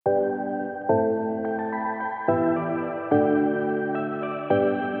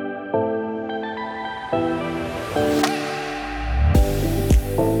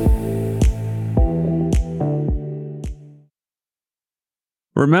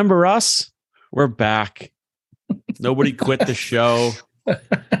Remember us? We're back. Nobody quit the show.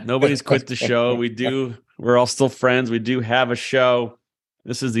 Nobody's quit the show. We're all still friends. We do have a show.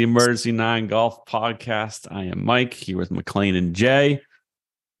 This is the Emergency 9 Golf Podcast. I am Mike here with McLean and Jay.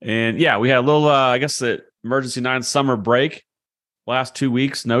 And yeah, we had a little, the Emergency 9 summer break. Last 2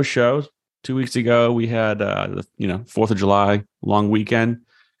 weeks, no shows. 2 weeks ago, we had, 4th of July, long weekend.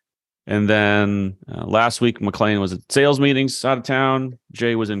 And then last week, McLean was at sales meetings out of town.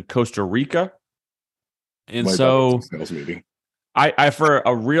 Jay was in Costa Rica. And sales meeting. I for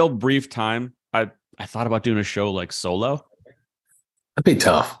a real brief time, I thought about doing a show like solo. That'd be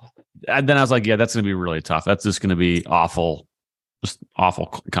tough. And then I was like, yeah, that's going to be really tough. That's just going to be awful, just awful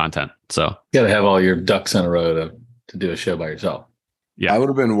content. So you got to have all your ducks in a row to do a show by yourself. Yeah, I would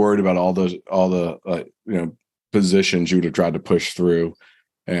have been worried about all the positions you would have tried to push through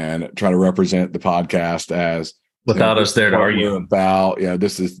and try to represent the podcast as without us there to argue about. Yeah,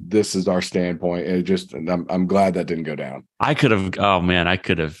 this is our standpoint. I'm glad that didn't go down. I could have. Oh man, I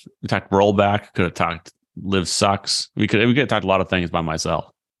could have talked rollback. Could have talked live sucks. We could have talked a lot of things by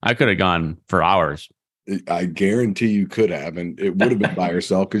myself. I could have gone for hours. I guarantee you could have, and it would have been by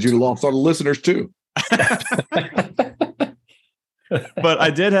yourself because you'd have lost all the listeners too. But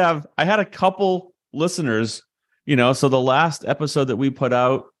I had a couple listeners, so the last episode that we put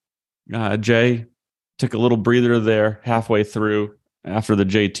out, Jay took a little breather there halfway through after the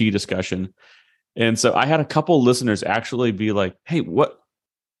JT discussion. And so I had a couple listeners actually be like, hey,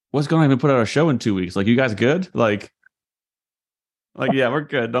 what's going on? Even put out a show in 2 weeks. Like, you guys good? Like, yeah, we're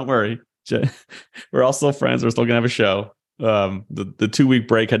good. Don't worry. Jay, we're all still friends. We're still going to have a show. The 2 week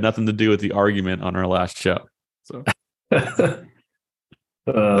break had nothing to do with the argument on our last show. So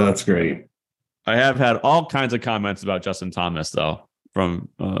that's great. I have had all kinds of comments about Justin Thomas, though, from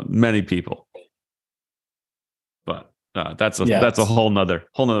many people. But that's a whole nother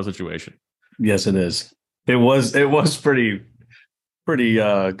situation. Yes, it is. It was pretty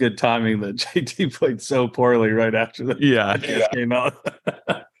good timing that JT played so poorly right after the came out.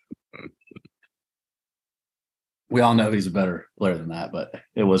 We all know he's a better player than that, but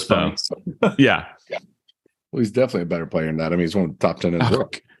it was funny. Yeah. Well, he's definitely a better player than that. I mean, he's one of the top 10 in the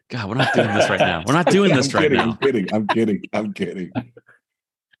world. God, we're not doing this right now. We're not doing this right now. I'm kidding.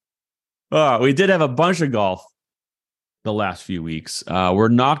 We did have a bunch of golf the last few weeks. We're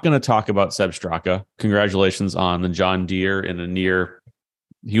not going to talk about Seb Straka. Congratulations on the John Deere in a near.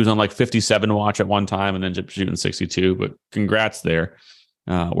 He was on like 57 watch at one time and then just shooting 62. But congrats there.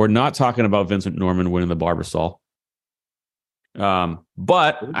 We're not talking about Vincent Norman winning the Barbasol.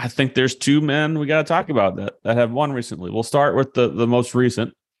 But I think there's two men we got to talk about that have won recently. We'll start with the most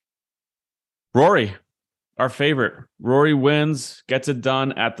recent. Rory, our favorite. Rory wins, gets it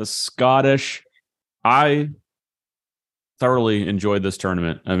done at the Scottish. I thoroughly enjoyed this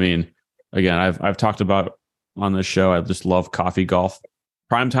tournament. I mean, again, I've talked about on this show, I just love coffee golf.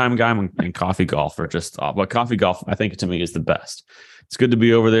 Primetime guy and coffee golf are just off. But coffee golf, I think, to me, is the best. It's good to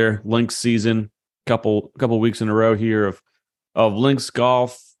be over there. Links season, couple weeks in a row here of links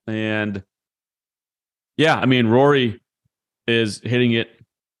golf. And yeah, I mean, Rory is hitting it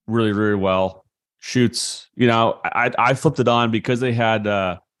really, really well. Shoots, I flipped it on because they had,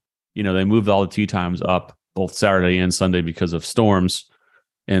 they moved all the tee times up both Saturday and Sunday because of storms.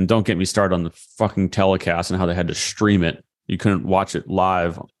 And don't get me started on the fucking telecast and how they had to stream it. You couldn't watch it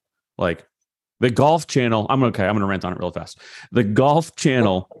live. Like the Golf Channel, I'm going to rant on it real fast. The Golf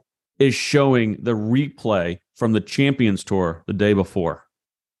Channel is showing the replay from the Champions Tour the day before.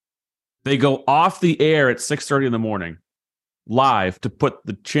 They go off the air at 6:30 in the morning live to put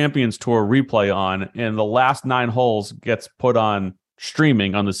the Champions Tour replay on, and the last 9 holes gets put on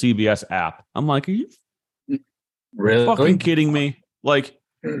streaming on the CBS app. I'm like, are you really fucking kidding me? Like,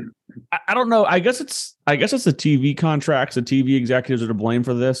 I don't know. I guess it's the TV contracts, the TV executives are to blame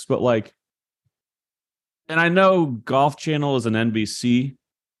for this, but like, and I know Golf Channel is an NBC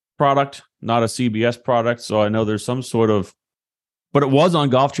product, not a CBS product, so I know there's some sort of, but it was on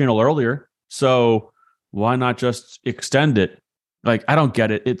Golf Channel earlier, so why not just extend it? Like, I don't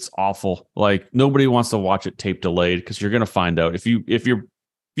get it. It's awful. Like, nobody wants to watch it tape delayed because you're going to find out if you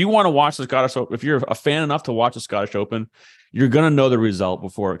want to watch the Scottish Open, if you're a fan enough to watch the Scottish Open, you're going to know the result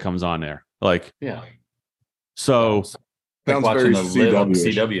before it comes on air. Like, yeah. So sounds very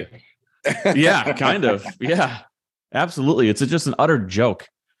CW. Yeah, kind of. Yeah, absolutely. It's just an utter joke.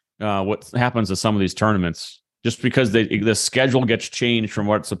 What happens to some of these tournaments just because the schedule gets changed from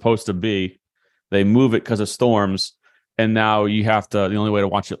what it's supposed to be. They move it because of storms, and now you have to. The only way to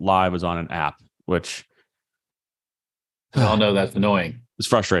watch it live is on an app, which we all know that's annoying. It's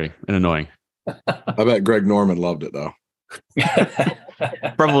frustrating and annoying. I bet Greg Norman loved it though.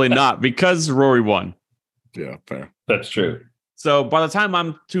 Probably not, because Rory won. Yeah, fair. That's true. So by the time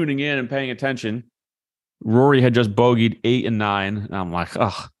I'm tuning in and paying attention, Rory had just bogeyed 8 and 9. And I'm like,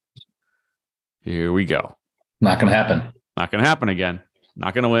 oh, here we go. Not going to happen. Not going to happen again.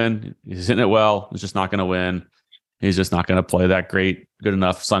 Not going to win. He's hitting it well. He's just not going to win. He's just not going to play that good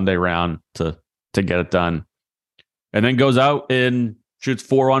enough Sunday round to get it done. And then goes out and shoots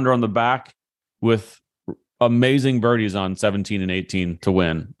 4 under on the back with amazing birdies on 17 and 18 to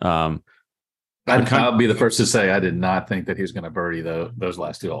win. I'll be the first to say I did not think that he was going to birdie those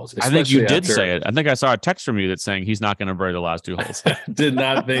last 2 holes. I think you did say it. I think I saw a text from you that's saying he's not going to birdie the last 2 holes. Did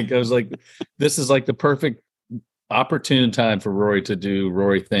not think. I was like, this is like the perfect opportune time for Rory to do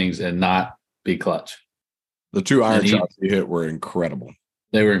Rory things and not be clutch. The 2 iron shots he hit were incredible.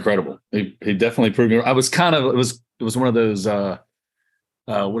 They were incredible. He definitely proved me. I was kind of, it was one of those,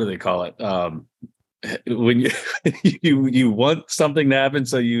 what do they call it? When you want something to happen,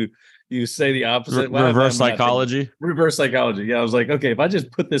 so you say the opposite. Reverse psychology. Reverse psychology. Yeah, I was like, okay, if I just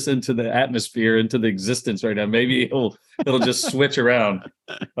put this into the atmosphere, into the existence right now, maybe it'll just switch around.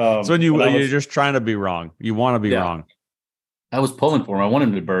 So when you're just trying to be wrong, you want to be wrong. I was pulling for him. I want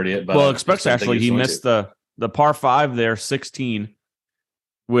him to birdie it, but especially he missed the par 5 there, 16,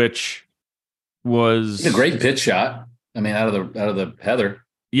 which was a great pitch shot. I mean, out of the heather.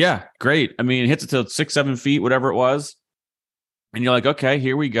 Yeah, great. I mean, it hits it to 6-7 feet, whatever it was, and you're like, okay,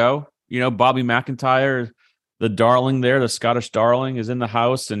 here we go. Bobby MacIntyre, the darling there, the Scottish darling, is in the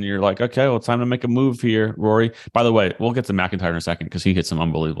house, and you're like, okay, well, it's time to make a move here, Rory. By the way, we'll get to MacIntyre in a second because he hit some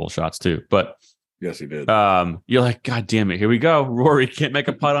unbelievable shots too. But yes, he did. You're like, God damn it, here we go. Rory can't make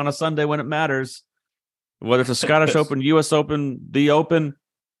a putt on a Sunday when it matters. Whether it's a Scottish Open, U.S. Open, the Open,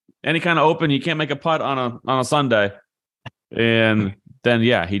 any kind of Open, you can't make a putt on a Sunday. And then,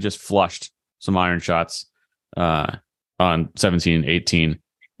 he just flushed some iron shots on 17 and 18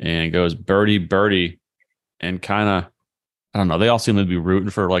 and goes birdie, and kind of, I don't know, they all seem to be rooting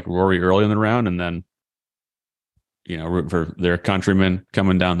for like Rory early in the round, and then, rooting for their countrymen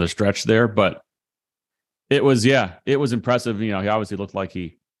coming down the stretch there. But it was impressive. He obviously looked like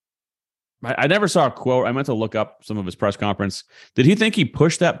I never saw a quote. I meant to look up some of his press conference. Did he think he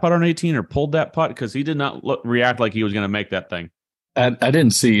pushed that putt on 18 or pulled that putt? Because he did not react like he was going to make that thing. I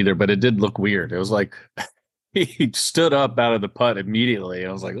didn't see either, but it did look weird. It was like he stood up out of the putt immediately.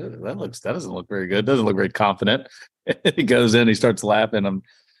 I was like, that doesn't look very good. Doesn't look very confident. He goes in, he starts laughing.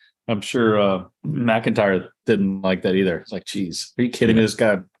 I'm sure MacIntyre didn't like that either. It's like, geez, are you kidding me? This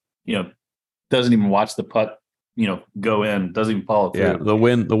guy, doesn't even watch the putt, go in, doesn't even follow through. Yeah, the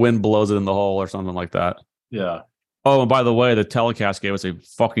wind blows it in the hole or something like that. Yeah. Oh, and by the way, the telecast gave us a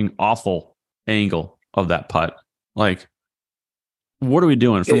fucking awful angle of that putt. Like, what are we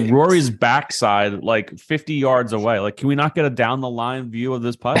doing? From Rory's backside, like 50 yards away. Like, can we not get a down the line view of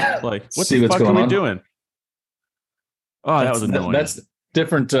this putt? Like, what the fuck are we doing? Oh, that was annoying. That's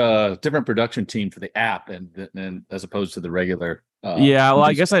different production team for the app and as opposed to the regular.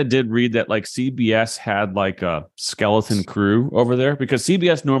 I guess I did read that like CBS had like a skeleton crew over there, because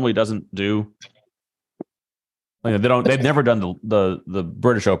CBS normally doesn't do. They've never done the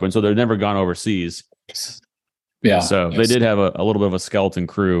British Open, so they've never gone overseas. Yeah. So they did have a little bit of a skeleton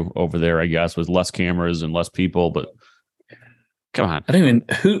crew over there, I guess, with less cameras and less people. But come on, I don't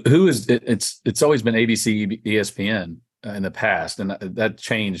even who is it? It's always been ABC, ESPN in the past, and that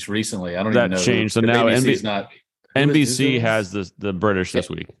changed recently. I don't even know. That changed. So now NBC has the British this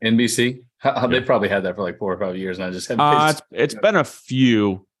week. NBC? They probably had that for like 4 or 5 years, and I just haven't. It's been a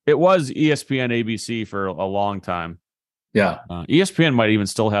few. It was ESPN, ABC for a long time. Yeah. ESPN might even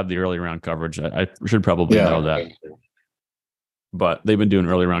still have the early round coverage. I should probably know that. But they've been doing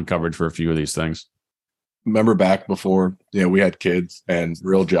early round coverage for a few of these things. Remember back before, we had kids and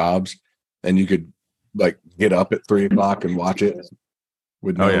real jobs, and you could like get up at 3:00 and watch it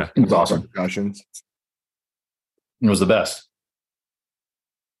with it was awesome discussions. It was the best.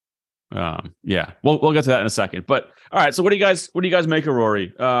 We'll get to that in a second. But all right, so what do you guys make of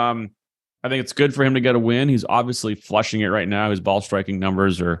Rory? I think it's good for him to get a win. He's obviously flushing it right now. His ball striking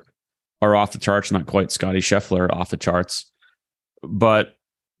numbers are off the charts, not quite Scotty Scheffler off the charts. But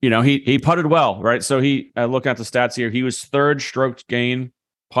he putted well, right? So I look at the stats here. He was third strokes gain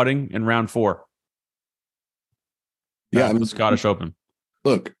putting in round 4. Yeah, the Scottish Open.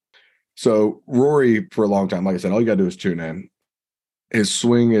 Look, so Rory, for a long time, like I said, all you got to do is tune in. His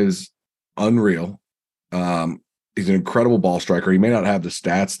swing is unreal. He's an incredible ball striker. He may not have the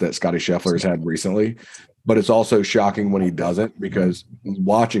stats that Scotty Scheffler has had recently, but it's also shocking when he doesn't, because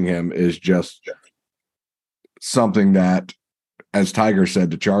watching him is just something that, as Tiger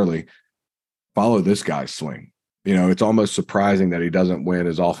said to Charlie, follow this guy's swing. It's almost surprising that he doesn't win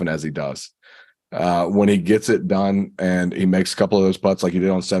as often as he does. When he gets it done and he makes a couple of those putts like he did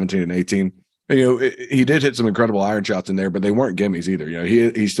on 17 and 18, he did hit some incredible iron shots in there, but they weren't gimmies either.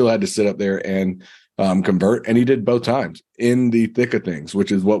 He still had to sit up there and convert, and he did both times in the thick of things,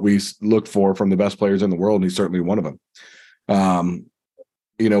 which is what we look for from the best players in the world, and he's certainly one of them.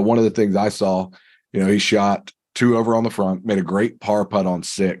 One of the things I saw, he shot 2 over on the front, made a great par putt on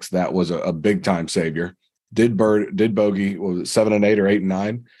 6. That was a big time savior. Did bogey, what was it, 7 and 8 or 8 and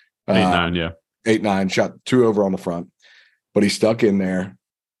 9? 8 and 9, yeah. 8-9, shot 2 over on the front, but he stuck in there.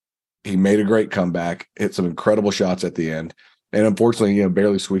 He made a great comeback, hit some incredible shots at the end, and unfortunately,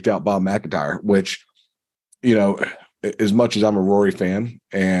 barely squeaked out Bob MacIntyre, which, as much as I'm a Rory fan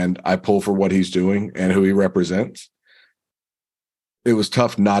and I pull for what he's doing and who he represents, it was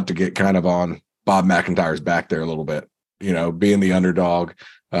tough not to get kind of on Bob MacIntyre's back there a little bit, being the underdog,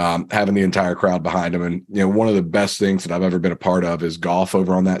 having the entire crowd behind him. And, one of the best things that I've ever been a part of is golf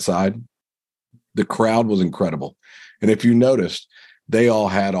over on that side. The crowd was incredible. And if you noticed, they all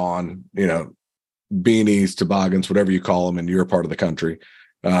had on, beanies, toboggans, whatever you call them in your part of the country.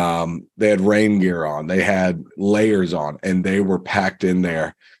 They had rain gear on, they had layers on, and they were packed in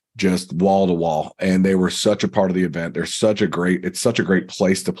there just wall to wall. And they were such a part of the event. It's such a great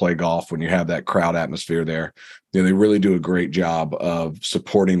place to play golf when you have that crowd atmosphere there. They really do a great job of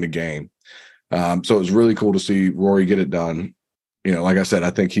supporting the game. So it was really cool to see Rory get it done. Like I said, I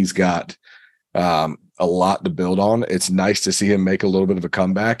think he's got a lot to build on. It's nice to see him make a little bit of a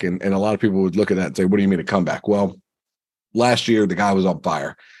comeback. And a lot of people would look at that and say, what do you mean a comeback? Well, last year, the guy was on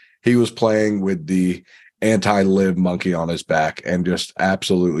fire. He was playing with the anti-live monkey on his back and just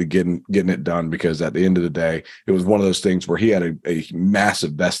absolutely getting it done, because at the end of the day, it was one of those things where he had a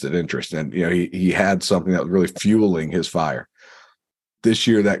massive vested interest. And, he had something that was really fueling his fire. This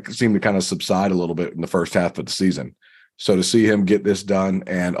year, that seemed to kind of subside a little bit in the first half of the season. So to see him get this done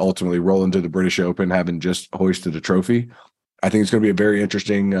and ultimately roll into the British Open, having just hoisted a trophy, I think it's going to be a very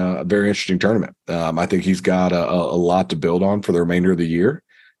interesting tournament. I think he's got a lot to build on for the remainder of the year.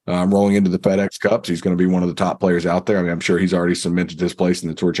 Rolling into the FedEx Cups, he's going to be one of the top players out there. I mean, I'm sure he's already cemented his place in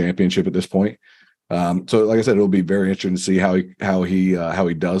the Tour Championship at this point. So, like I said, it'll be very interesting to see how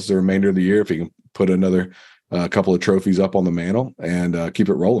he does the remainder of the year, if he can put another couple of trophies up on the mantle and keep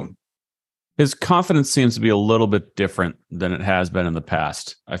it rolling. His confidence seems to be a little bit different than it has been in the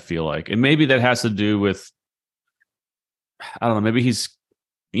past, I feel like. And maybe that has to do with, I don't know, maybe he's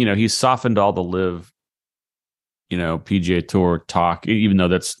softened all the live, PGA Tour talk, even though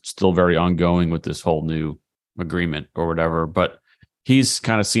that's still very ongoing with this whole new agreement or whatever. But he's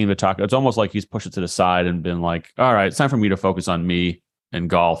kind of seen the talk. It's almost like he's pushed it to the side and been like, all right, it's time for me to focus on me and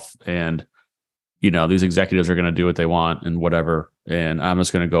golf. And, these executives are going to do what they want and whatever. And I'm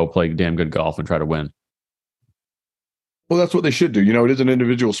just going to go play damn good golf and try to win. Well, that's what they should do. It is an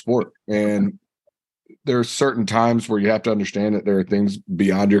individual sport. And there are certain times where you have to understand that there are things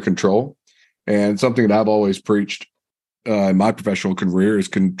beyond your control. And something that I've always preached in my professional career is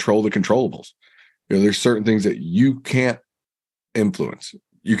control the controllables. There's certain things that you can't influence.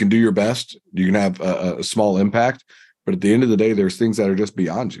 You can do your best. You can have a small impact. But at the end of the day, there's things that are just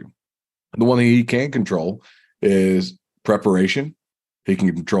beyond you. The one thing he can control is preparation. He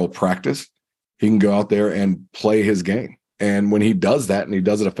can control practice. He can go out there and play his game. And when he does that, and he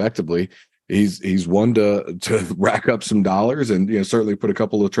does it effectively, he's one to rack up some dollars and certainly put a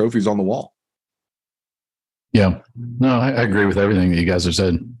couple of trophies on the wall. Yeah, no, I agree with everything that you guys have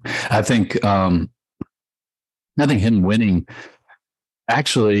said. I think him winning,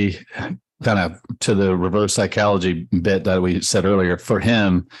 actually, kind of to the reverse psychology bit that we said earlier, for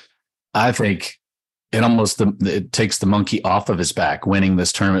him, I think it takes the monkey off of his back, winning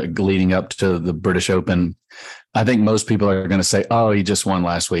this tournament leading up to the British Open. I think most people are going to say, oh, he just won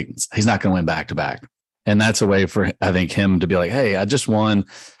last week. He's not going to win back to back. And that's a way for, I think, him to be like, hey, I just won.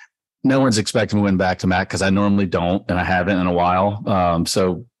 No one's expecting me to win back to back, because I normally don't, and I haven't in a while.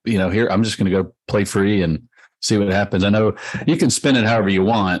 So, here, I'm just going to go play free and see what happens. I know you can spin it however you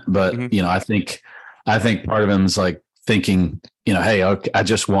want, but, I think part of him is like thinking, hey, okay, I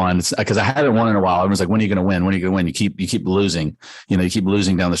just won, because I haven't won in a while. Everyone's like, when are you going to win? When are you going to win? You keep losing. You keep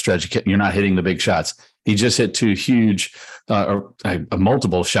losing down the stretch. You're not hitting the big shots. He just hit 2 huge,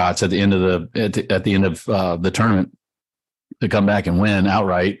 multiple shots at the end of the tournament to come back and win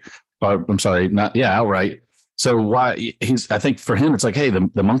outright. I'm sorry, outright. So I think for him, it's like, hey,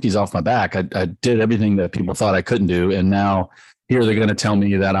 the monkey's off my back. I did everything that people thought I couldn't do, and now here they're going to tell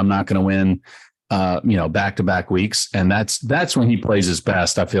me that I'm not going to win. Back-to-back weeks. And that's when he plays his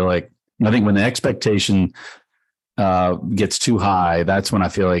best. I feel like, I think when the expectation gets too high, that's when I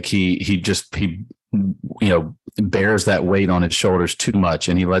feel like he bears that weight on his shoulders too much,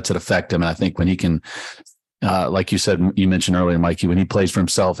 and he lets it affect him. And I think when he can, like you mentioned earlier, Mikey, when he plays for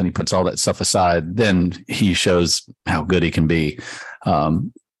himself and he puts all that stuff aside, then he shows how good he can be.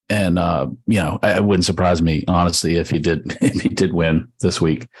 It wouldn't surprise me, honestly, if he did win this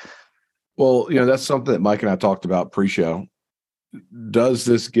week. Well, that's something that Mike and I talked about pre-show. Does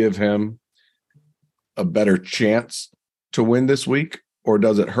this give him a better chance to win this week, or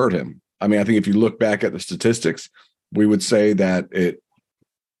does it hurt him? I mean, I think if you look back at the statistics, we would say that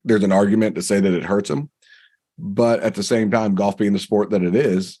there's an argument to say that it hurts him. But at the same time, golf being the sport that it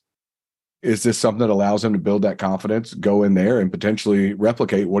is this something that allows him to build that confidence, go in there and potentially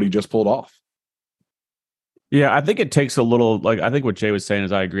replicate what he just pulled off? Yeah, I think it takes a little, I think what Jay was saying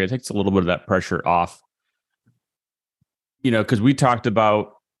is I agree. It takes a little bit of that pressure off. Because we talked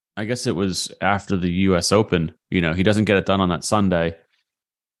about, I guess it was after the US Open, he doesn't get it done on that Sunday.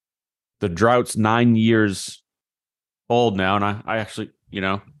 The drought's 9 years old now. And I actually,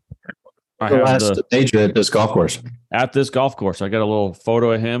 I the have last major at this golf course. At this golf course, I got a little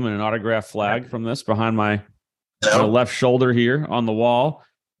photo of him and an autographed flag from this behind my left shoulder here on the wall.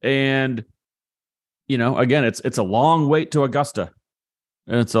 And, again, it's a long wait to Augusta.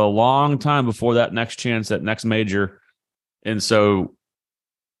 And it's a long time before that next chance, that next major. And so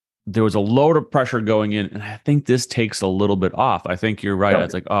there was a load of pressure going in. And I think this takes a little bit off. I think you're right.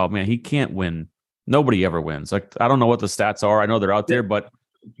 It's like, oh, man, he can't win. Nobody ever wins. Like, I don't know what the stats are. I know they're out there, but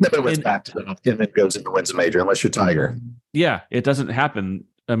never wins back to them and then goes into wins a major unless you're Tiger. Yeah, it doesn't happen.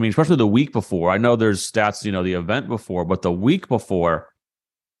 I mean, especially the week before. I know there's stats, the event before, but the week before,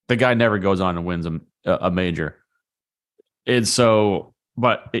 the guy never goes on and wins a major. And so,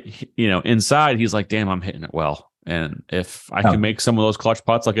 but inside, he's like, damn, I'm hitting it well. And if I can make some of those clutch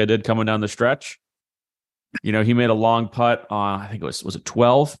putts like I did coming down the stretch, he made a long putt on, I think was it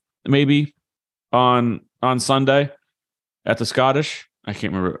 12 maybe on Sunday at the Scottish. I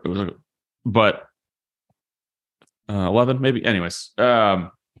can't remember. It was, but 11 maybe. Anyways, he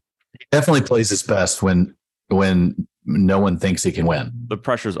definitely plays his best when no one thinks he can win. The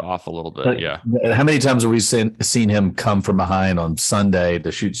pressure's off a little bit. Yeah. How many times have we seen him come from behind on Sunday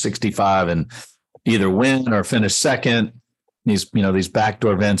to shoot 65 and either win or finish second? These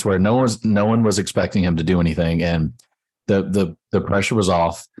backdoor events where no one was expecting him to do anything, and the pressure was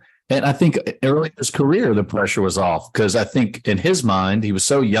off. And I think early in his career, the pressure was off because I think in his mind, he was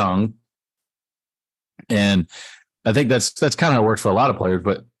so young. And I think that's kind of how it works for a lot of players.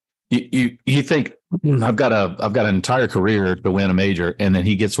 But you think I've got an entire career to win a major, and then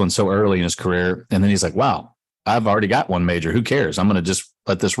he gets one so early in his career, and then he's like, wow, I've already got one major. Who cares? I'm going to just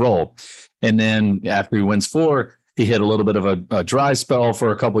let this roll. And then after he wins 4, he hit a little bit of a dry spell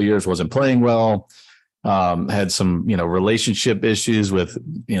for a couple of years, wasn't playing well. Had some, relationship issues with,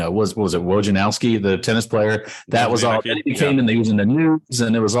 was it Wojnarowski, the tennis player? That was all. Then he became in the news,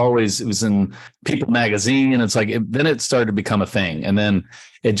 and it was in People magazine, and it's like then it started to become a thing, and then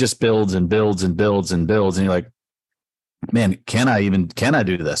it just builds and builds and builds and builds, and you're like, man, can I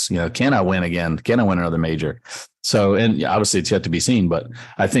do this? Can I win again? Can I win another major? So, and obviously it's yet to be seen, but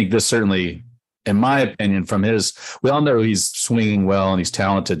I think this certainly, in my opinion, we all know he's swinging well and he's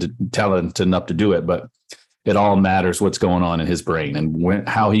talented enough to do it, but it all matters what's going on in his brain and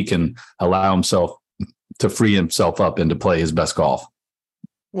how he can allow himself to free himself up and to play his best golf.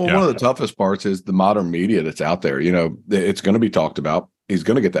 Well, one of the toughest parts is the modern media that's out there. It's going to be talked about. He's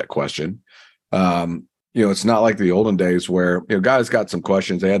going to get that question. It's not like the olden days where, guys got some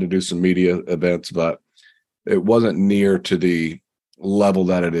questions. They had to do some media events, but it wasn't near to the level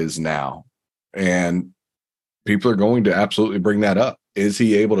that it is now. And people are going to absolutely bring that up. Is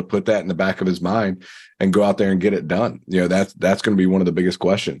he able to put that in the back of his mind and go out there and get it done? That's going to be one of the biggest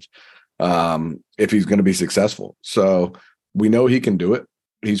questions if he's going to be successful. So we know he can do it.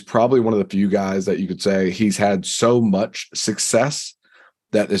 He's probably one of the few guys that you could say he's had so much success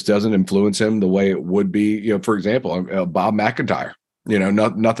that this doesn't influence him the way it would be. For example, Bob MacIntyre,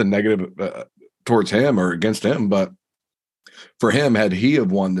 nothing negative towards him or against him, but for him, had he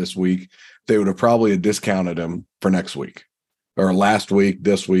have won this week, they would have probably discounted him for next week or last week,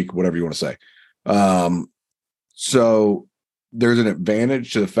 this week, whatever you want to say. So there's an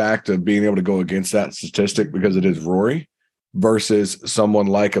advantage to the fact of being able to go against that statistic because it is Rory versus someone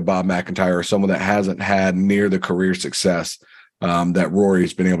like a Bob MacIntyre or someone that hasn't had near the career success that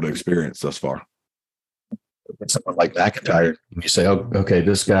Rory's been able to experience thus far. Someone like MacIntyre, you say, oh, okay,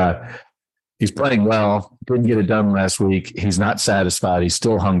 this guy, he's playing well, didn't get it done last week. He's not satisfied. He's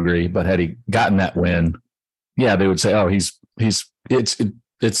still hungry, but had he gotten that win, yeah, they would say, oh,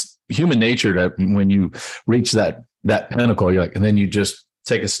 it's human nature that when you reach that pinnacle, you're like, and then you just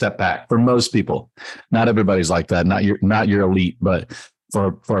take a step back. For most people, not everybody's like that. Not your elite, but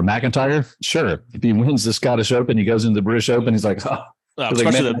for MacIntyre, sure. If he wins the Scottish Open, he goes into the British Open. He's like, oh,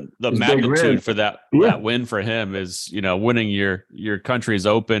 especially like, the magnitude for that win for him is, winning your country's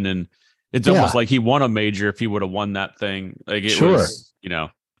Open, and it's almost like he won a major if he would have won that thing. Like it was,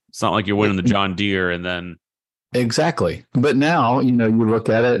 it's not like you're winning the John Deere and then. Exactly. But now, you look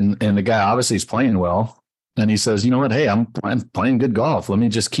at it and the guy obviously is playing well. And he says, you know what? Hey, I'm playing good golf. Let me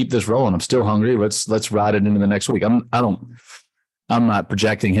just keep this rolling. I'm still hungry. Let's ride it into the next week. I'm not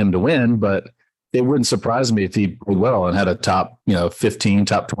projecting him to win, but it wouldn't surprise me if he played well and had a top, 15,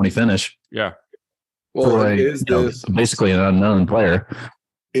 top 20 finish. Yeah. Well, basically an unknown player.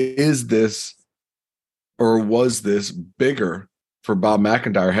 Is this, or was this bigger for Bob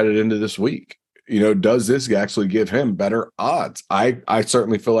MacIntyre headed into this week? Does this actually give him better odds? I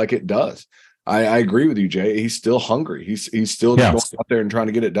certainly feel like it does. I agree with you, Jay. He's still hungry. He's still going out there and trying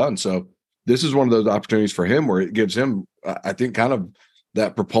to get it done. So this is one of those opportunities for him where it gives him, I think, kind of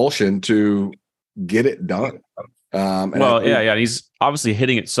that propulsion to get it done. He's obviously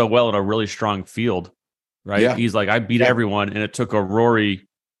hitting it so well in a really strong field, right? Yeah. He's like, I beat everyone, and it took a Rory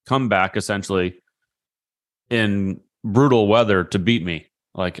comeback essentially in brutal weather to beat me.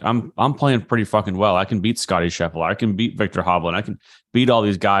 Like I'm playing pretty fucking well. I can beat Scotty Scheffler. I can beat Victor Hovland. I can beat all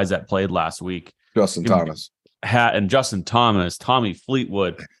these guys that played last week. Justin Thomas, Tommy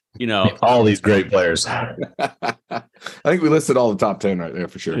Fleetwood. All these great players. I think we listed all the top 10 right there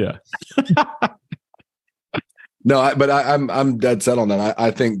for sure. Yeah. No, but I'm dead set on that.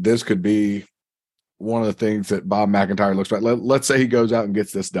 I think this could be one of the things that Bob MacIntyre looks back. Let's say he goes out and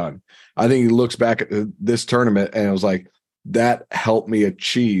gets this done. I think he looks back at this tournament and it was like, that helped me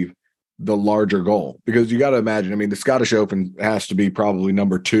achieve the larger goal. Because you got to imagine, the Scottish Open has to be probably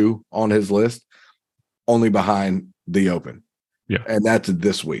number 2 on his list, only behind the Open. Yeah. And that's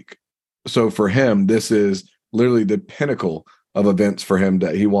this week. So for him, this is literally the pinnacle of events for him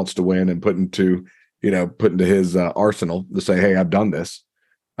that he wants to win and put into his arsenal to say, hey, I've done this.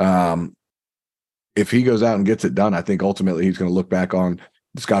 If he goes out and gets it done, I think ultimately he's going to look back on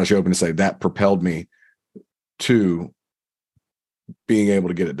the Scottish Open and say that propelled me to being able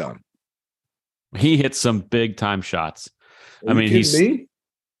to get it done. He hit some big time shots. He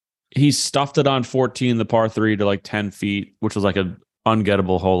stuffed it on 14, the par 3 to like 10 feet, which was like an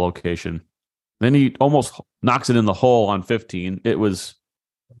ungettable hole location. Then he almost knocks it in the hole on 15. It was,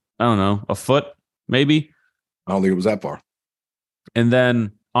 I don't know, a foot maybe. I don't think it was that far. And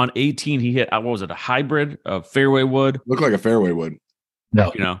then on 18, he hit, what was it, a hybrid, a fairway wood? Looked like a fairway wood.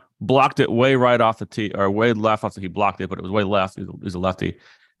 No. Blocked it way right off the tee, or way left off the, he blocked it, but it was way left. He's a lefty. It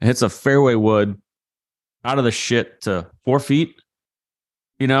hits a fairway wood out of the shit to 4 feet,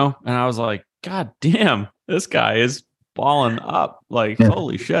 and I was like, God damn, this guy is balling up. Like,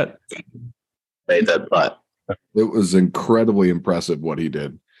 holy shit. Made that putt. It was incredibly impressive what he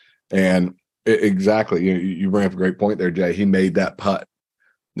did. And exactly, you bring up a great point there, Jay. He made that putt.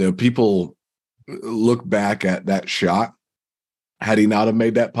 People look back at that shot. Had he not have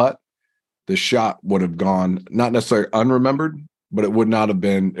made that putt, the shot would have gone not necessarily unremembered, but it would not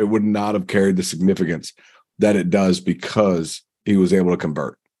have carried the significance that it does because he was able to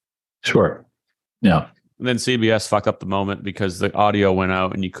convert. Sure. Yeah. And then CBS fucked up the moment because the audio went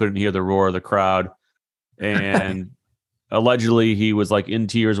out and you couldn't hear the roar of the crowd. And allegedly he was like in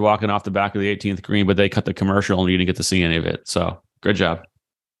tears walking off the back of the 18th green, but they cut the commercial and you didn't get to see any of it. So good job.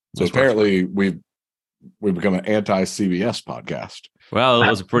 So apparently we've become an anti-CBS podcast. Well, it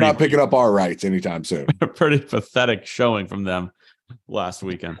was not picking up our rights anytime soon. A pretty pathetic showing from them last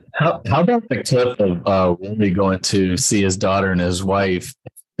weekend. How about the clip of Rory going to see his daughter and his wife?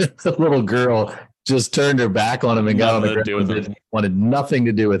 The little girl just turned her back on him and got on the ground and wanted nothing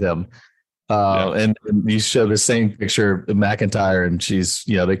to do with him. And you show the same picture of MacIntyre, and she's,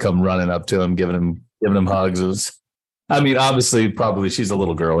 they come running up to him, giving him hugs. Obviously, probably she's a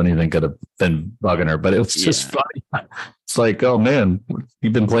little girl. Anything could have been bugging her, but it was just funny. It's like, oh man,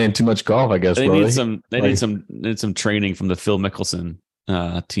 you've been playing too much golf, I guess. They need some training from the Phil Mickelson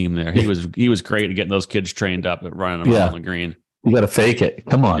team there. He was great at getting those kids trained up at running them on the green. You got to fake it.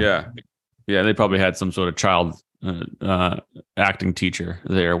 Come on. Yeah. They probably had some sort of child acting teacher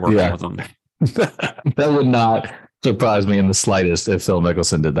there working with them. That would not surprise me in the slightest if Phil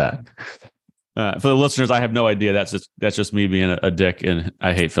Mickelson did that. For the listeners, I have no idea. That's just me being a dick, and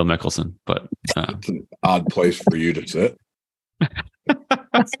I hate Phil Mickelson. But it's an odd place for you to sit.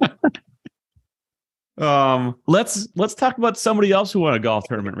 Let's talk about somebody else who won a golf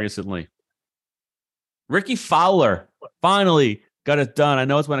tournament recently. Rickie Fowler finally got it done. I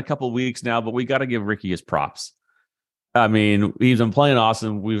know it's been a couple of weeks now, but we got to give Rickie his props. I mean, he's been playing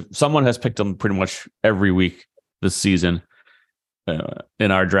awesome. Someone has picked him pretty much every week this season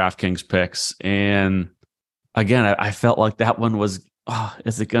in our DraftKings picks. And again, I felt like that one was,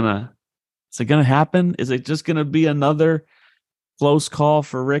 is it gonna happen? Is it just gonna be another close call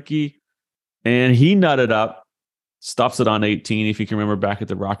for Rickie? And he nutted up, stuffs it on 18, if you can remember back at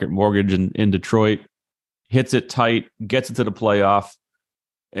the Rocket Mortgage in Detroit, hits it tight, gets it to the playoff,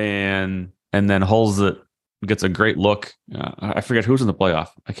 and then holds it, gets a great look. I forget who's in the playoff.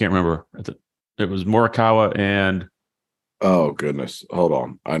 I can't remember. It was Morikawa and... Oh, goodness. Hold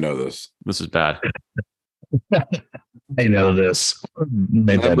on. I know this. This is bad. I know this.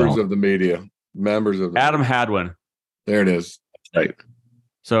 Members of the media. Adam Hadwin. There it is. Right.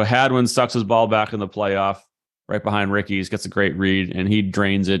 So Hadwin sucks his ball back in the playoff right behind Rickie's, gets a great read, and he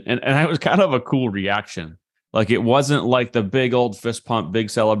drains it. And it was kind of a cool reaction. Like, it wasn't like the big old fist pump, big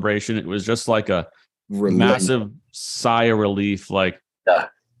celebration. It was just like a massive sigh of relief. Like, oh,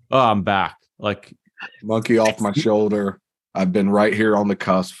 I'm back. Like, monkey off my shoulder. I've been right here on the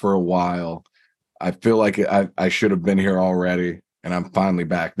cusp for a while. I feel like I should have been here already, and I'm finally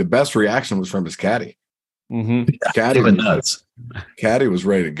back. The best reaction was from his caddy. Mm-hmm. Caddy was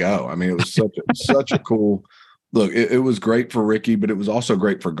ready to go. I mean, it was such a cool look. It was great for Rickie, but it was also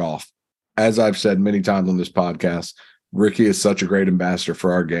great for golf. As I've said many times on this podcast, Rickie is such a great ambassador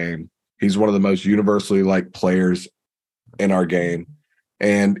for our game. He's one of the most universally liked players in our game.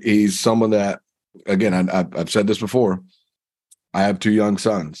 And he's someone that, again, I've said this before, I have 2 young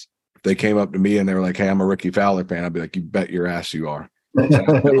sons. If they came up to me and they were like, hey, I'm a Rickie Fowler fan, I'd be like, you bet your ass you are.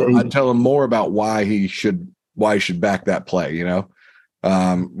 I'd tell them more about why he should back that play, you know?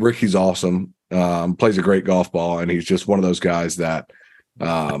 Rickie's awesome, plays a great golf ball, and he's just one of those guys that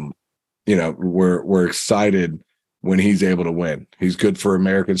you know, we're excited when he's able to win. He's good for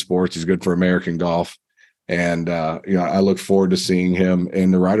American sports, he's good for American golf. And you know, I look forward to seeing him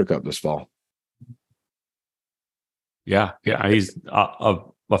in the Ryder Cup this fall. Yeah, he's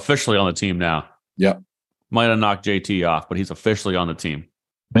officially on the team now. Yep. Might have knocked JT off, but he's officially on the team.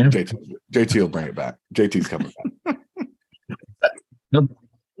 JT will bring it back. JT's coming back. He'll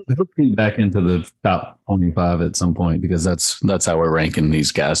be back into the top 25 at some point, because that's how we're ranking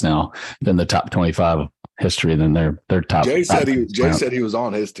these guys now. In the top 25 of history, then they're top. Jay said he was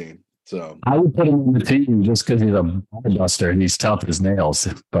on his team. So I would put him on the team just because he's a ball buster and he's tough as nails.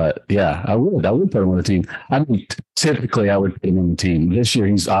 But yeah, I would put him on the team. I mean, typically I would put him on the team. This year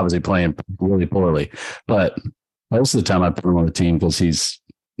he's obviously playing really poorly, but most of the time I put him on the team because he's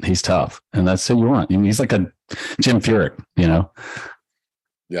tough, and that's who you want. I mean, he's like a Jim Furyk, you know.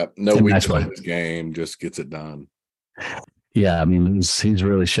 Yep, no weakness in his game, just gets it done. Yeah, I mean, he's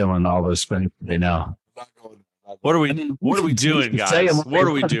really showing all those strength right now. What are we doing, guys? What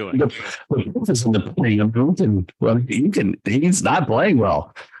are we doing? He's not playing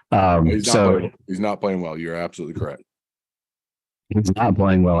well. He's not playing well. You're absolutely correct. He's not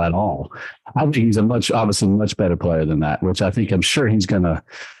playing well at all. I think he's obviously much better player than that, which I'm sure he's gonna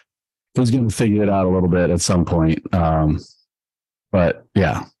figure it out a little bit at some point. But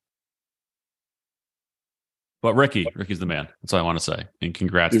yeah. But Rickie's the man. That's all I want to say. And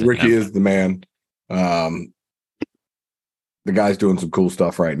congrats to Rickie him. is the man. The guy's doing some cool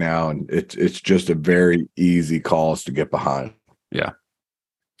stuff right now, and it's just a very easy cause to get behind. Yeah.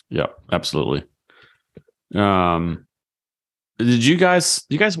 Yeah, absolutely. Did you guys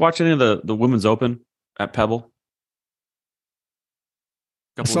watch any of the Women's Open at Pebble?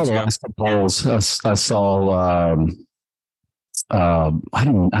 I saw the last couple holes. I saw I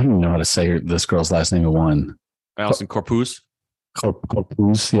don't know how to say this girl's last name. One, Alison Corpuz.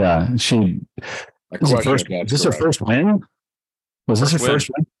 Corpuz, yeah. Is this her first win? Was this her first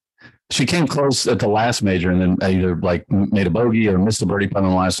win? She came close at the last major and then either like made a bogey or missed a birdie putt on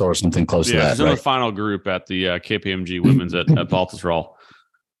the last hole or something close to that. She's in the final group at the KPMG Women's at Baltusrol.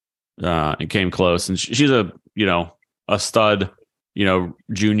 And came close. And she's a stud,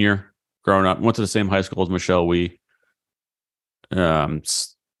 junior growing up. Went to the same high school as Michelle Wee.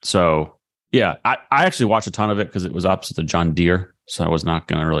 So yeah, I actually watched a ton of it because it was opposite the John Deere. So I was not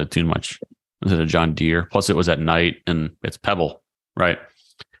going to really tune much into the John Deere. Plus it was at night and it's Pebble, right?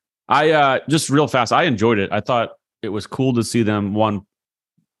 I just real fast, I enjoyed it. I thought it was cool to see them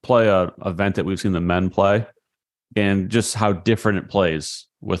play a event that we've seen the men play, and just how different it plays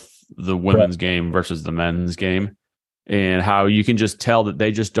with the women's game versus the men's game, and how you can just tell that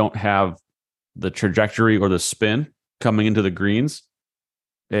they just don't have the trajectory or the spin coming into the greens,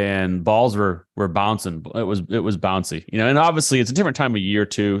 and balls were bouncing. It was bouncy, and obviously it's a different time of year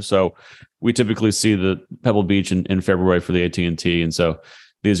too. So we typically see the Pebble Beach in February for the AT&T. And so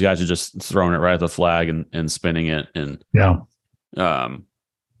These guys are just throwing it right at the flag and spinning it. And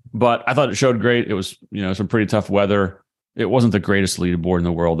but I thought it showed great. It was, some pretty tough weather. It wasn't the greatest leaderboard in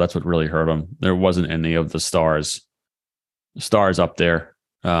the world. That's what really hurt them. There wasn't any of the stars up there.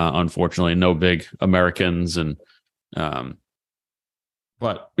 Unfortunately, no big Americans. And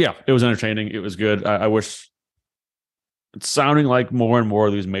but yeah, it was entertaining. It was good. I wish it's sounding like more and more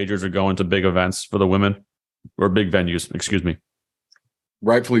of these majors are going to big events for the women, or big venues, excuse me.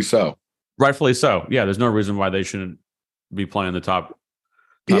 Rightfully so. Yeah, there's no reason why they shouldn't be playing the top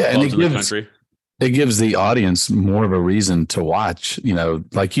and clubs in the country. It gives the audience more of a reason to watch.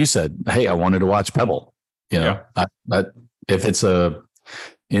 Like you said, hey, I wanted to watch Pebble. If it's a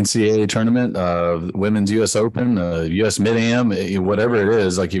NCAA tournament, women's U.S. Open, U.S. Mid-Am, whatever it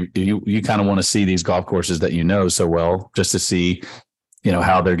is, like you kind of want to see these golf courses that so well, just to see,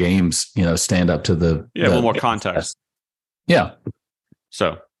 how their games, stand up to the a little more context. Yeah.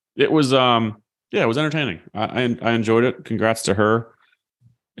 So it was, it was entertaining. I enjoyed it. Congrats to her.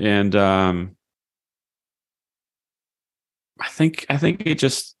 And I think it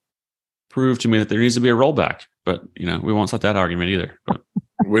just proved to me that there needs to be a rollback. But we won't start that argument either. But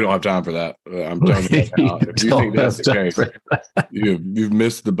we don't have time for that. I'm telling you right now. If you think that's the case, you've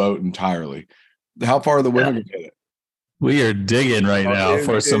missed the boat entirely. How far are the women going to get it? We are digging right now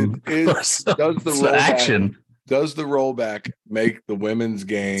for some action. Does the rollback make the women's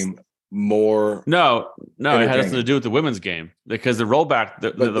game more? No, it has nothing to do with the women's game, because the rollback,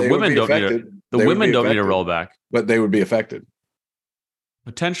 the women don't need a rollback, but they would be affected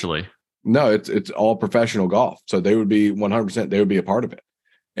potentially. No, it's all professional golf, so they would be 100%. They would be a part of it.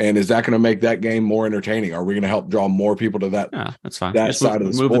 And is that going to make that game more entertaining? Are we going to help draw more people to that? Yeah, that's fine. That side of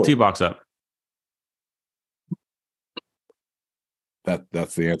the sport. Move the tee box up.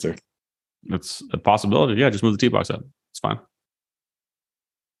 That's the answer. It's a possibility. Yeah, just move the tee box up. It's fine.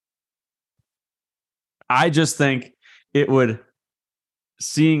 I just think it would,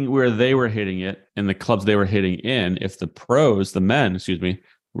 seeing where they were hitting it and the clubs they were hitting in, if the men,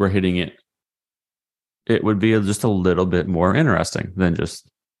 were hitting it, it would be just a little bit more interesting than just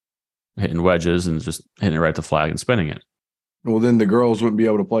hitting wedges and just hitting it right at the flag and spinning it. Well, then the girls wouldn't be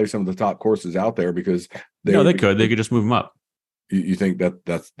able to play some of the top courses out there because they could just move them up. You think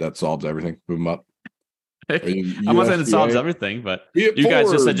that solves everything? Move them up. I'm not saying it solves everything, but you guys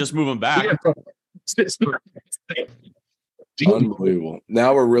just said just move them back. Unbelievable.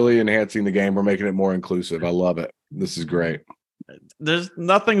 Now we're really enhancing the game. We're making it more inclusive. I love it. This is great.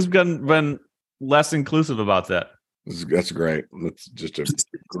 Nothing's been less inclusive about that. That's great. That's just a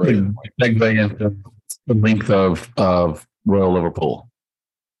great the length of Royal Liverpool.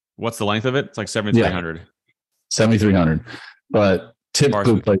 What's the length of it? It's like 7,300. Yeah. 7,300. But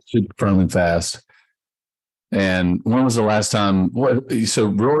typically plays super firm and fast. And when was the last time? So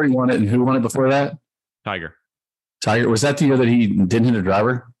Rory won it, and who won it before that? Tiger. Was that the year that he didn't hit a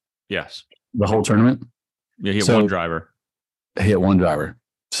driver? Yes. The whole tournament? Yeah, he hit one driver. He hit one driver.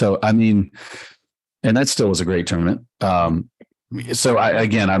 So, I mean, and that still was a great tournament. So I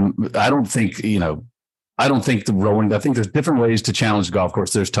don't think the rolling, I think there's different ways to challenge the golf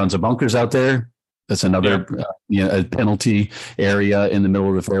course. There's tons of bunkers out there. That's another, a penalty area in the middle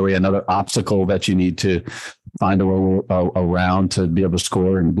of the fairway, another obstacle that you need to find a way around to be able to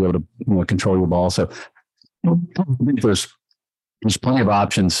score and be able to control your ball. So I think there's plenty of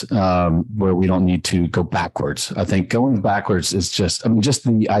options where we don't need to go backwards. I think going backwards is just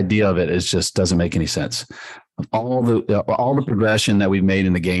the idea of it is just doesn't make any sense. All the progression that we've made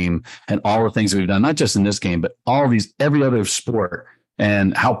in the game and all the things that we've done, not just in this game, but every other sport,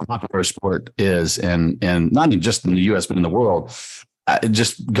 and how popular sport is, and not even just in the U.S. but in the world.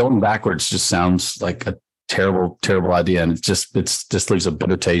 Just going backwards just sounds like a terrible idea, and it just leaves a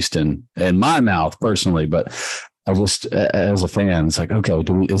bitter taste in my mouth personally. But I just, as a fan, it's like, okay,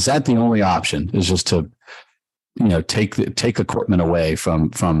 is that the only option? Is just to take equipment away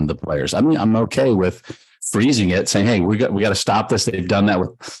from the players? I mean, I'm okay with freezing it, saying, hey, we got to stop this. They've done that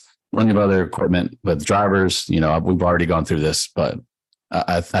with plenty of other equipment with drivers. We've already gone through this, but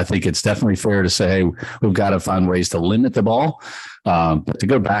I think it's definitely fair to say, hey, we've got to find ways to limit the ball. But to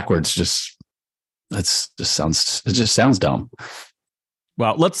go backwards, it just sounds dumb.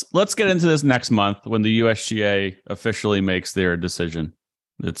 Well, let's get into this next month when the USGA officially makes their decision.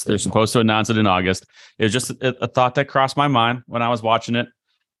 They're supposed to announce it in August. It was just a thought that crossed my mind when I was watching it.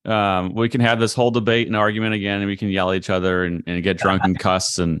 We can have this whole debate and argument again, and we can yell at each other and get drunk and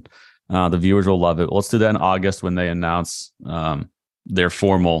cuss, and the viewers will love it. Let's do that in August when they announce their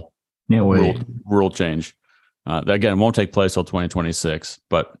formal rule change. That, again, won't take place till 2026.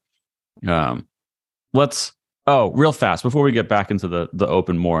 But let's Oh, real fast before we get back into the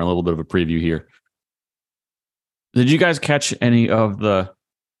Open more and a little bit of a preview here. Did you guys catch any of the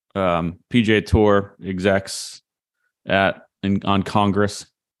PGA Tour execs on Congress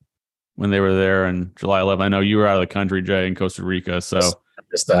when they were there on July 11th? I know you were out of the country, Jay, in Costa Rica, so I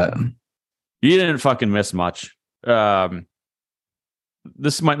missed that. You didn't fucking miss much. This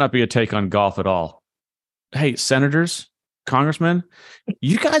might not be a take on golf at all. Hey, senators, congressmen,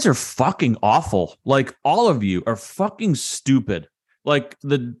 you guys are fucking awful. Like, all of you are fucking stupid. Like,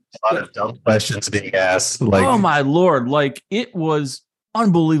 a lot of dumb questions being asked. Like, oh my Lord. Like, it was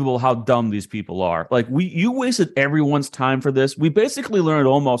unbelievable how dumb these people are. Like, you wasted everyone's time for this. We basically learned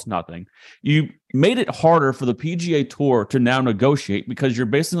almost nothing. You made it harder for the PGA Tour to now negotiate because you're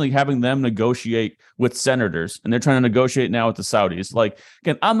basically having them negotiate with senators, and they're trying to negotiate now with the Saudis. Like,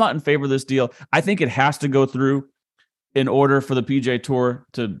 again, I'm not in favor of this deal. I think it has to go through in order for the PGA Tour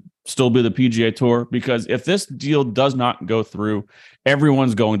to still be the PGA Tour, because if this deal does not go through,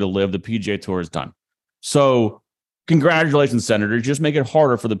 everyone's going to live. The PGA Tour is done. So congratulations, senators. Just make it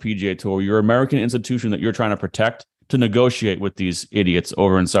harder for the PGA Tour, your American institution that you're trying to protect, to negotiate with these idiots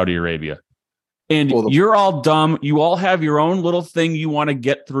over in Saudi Arabia. And you're all dumb. You all have your own little thing you want to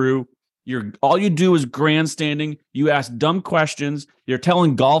get through. All you do is grandstanding. You ask dumb questions. You're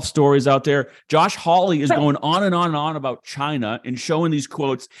telling golf stories out there. Josh Hawley is going on and on and on about China and showing these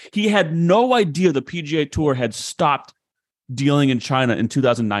quotes. He had no idea the PGA Tour had stopped dealing in China in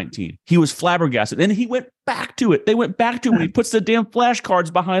 2019. He was flabbergasted. And he went back to it. They went back to it when he puts the damn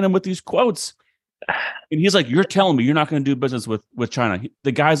flashcards behind him with these quotes. And he's like, you're telling me you're not going to do business with China.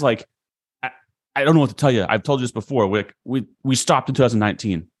 The guy's like, I don't know what to tell you. I've told you this before. We stopped in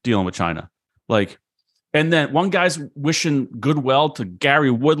 2019 dealing with China. Like, and then one guy's wishing goodwill to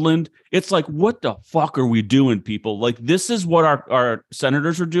Gary Woodland. It's like, what the fuck are we doing, people? Like, this is what our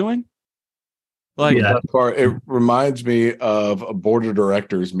senators are doing. Like, yeah. It reminds me of a board of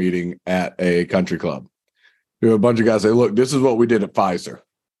directors meeting at a country club. You know, a bunch of guys say, look, this is what we did at Pfizer.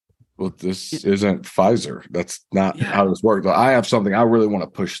 Well, this isn't Pfizer. That's not how this works. I have something I really want to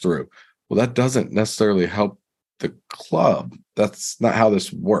push through. Well, that doesn't necessarily help the club. That's not how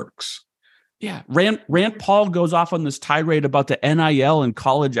this works. Yeah. Rand Paul goes off on this tirade about the NIL and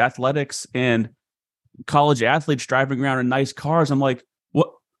college athletics and college athletes driving around in nice cars. I'm like,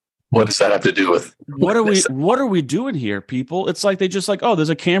 what does that have to do with what are we doing here, people? It's like they just like, oh, there's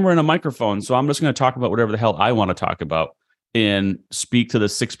a camera and a microphone, so I'm just going to talk about whatever the hell I want to talk about and speak to the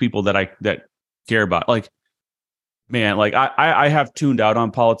 6 people that care about. Like, man, like I have tuned out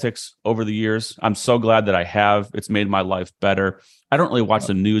on politics over the years. I'm so glad that I have. It's made my life better. I don't really watch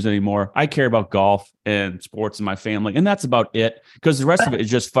the news anymore. I care about golf and sports and my family, and that's about it, because the rest of it is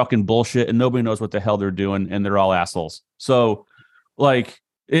just fucking bullshit and nobody knows what the hell they're doing and they're all assholes. So, like,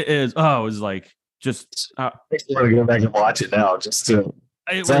 it was like just I want to go back and watch it now just to.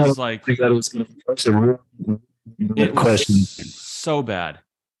 It was like I that was going to be a question. So bad.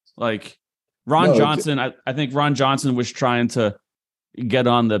 Like, Ron Johnson, I think Ron Johnson was trying to get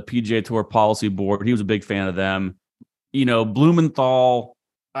on the PGA Tour policy board. He was a big fan of them. You know, Blumenthal,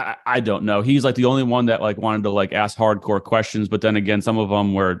 I don't know. He's like the only one that like wanted to like ask hardcore questions, but then again, some of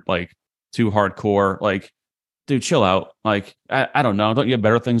them were like too hardcore. Like, dude, chill out. Like, I don't know. Don't you have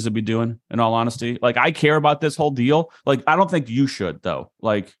better things to be doing, in all honesty? Like, I care about this whole deal. Like, I don't think you should, though.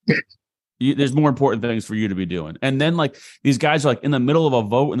 Like, there's more important things for you to be doing. And then, like, these guys are like in the middle of a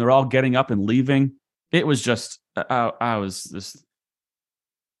vote and they're all getting up and leaving. It was just, I was just.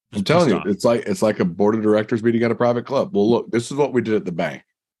 I'm telling you, it's like a board of directors meeting at a private club. Well, look, this is what we did at the bank.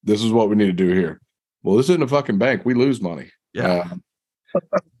 This is what we need to do here. Well, this isn't a fucking bank. We lose money. Yeah.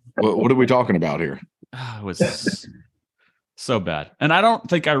 What are we talking about here? It was so bad. And I don't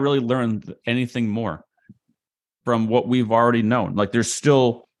think I really learned anything more from what we've already known. Like, there's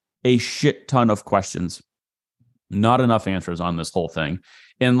still a shit ton of questions, not enough answers on this whole thing.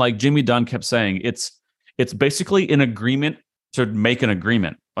 And like Jimmy Dunn kept saying, it's basically an agreement to make an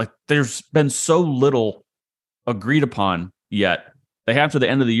agreement. Like, there's been so little agreed upon yet. They have to the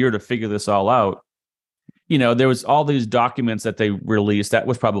end of the year to figure this all out. You know, there was all these documents that they released. That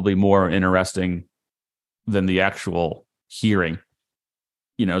was probably more interesting than the actual hearing.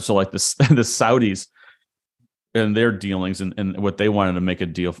 You know, so like the Saudis and their dealings and what they wanted to make a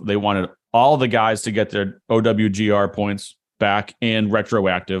deal. They wanted all the guys to get their OWGR points back and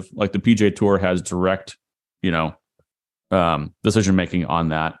retroactive. Like, the PGA Tour has direct, decision making on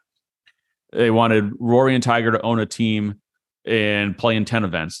that. They wanted Rory and Tiger to own a team and play in 10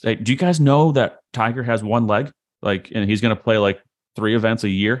 events. Hey, do you guys know that Tiger has one leg? Like, and he's going to play like 3 events a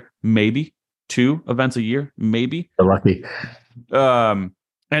year, maybe 2 events a year, maybe. Lucky. And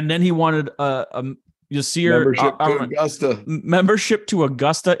then he wanted membership to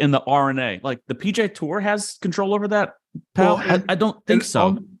Augusta in the RNA. Like the PGA Tour has control over that, pal. Well, I don't think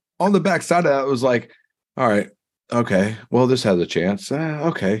so. On the backside of that, it was like, all right, okay, well, this has a chance.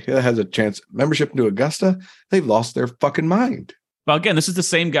 Okay, it has a chance. Membership to Augusta, they've lost their fucking mind. Well, again, this is the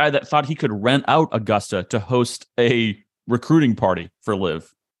same guy that thought he could rent out Augusta to host a recruiting party for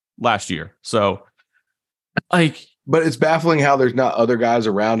Liv last year. So, like, but it's baffling how there's not other guys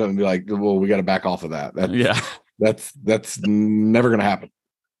around him and be like, well, we got to back off of that. That's never going to happen.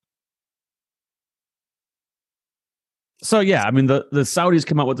 So, yeah, I mean, the Saudis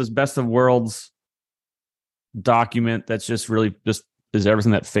come out with this best of worlds document that's just really just is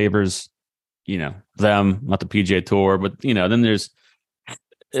everything that favors, them, not the PGA Tour. But, then there's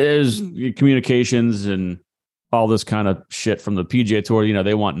communications and all this kind of shit from the PGA Tour.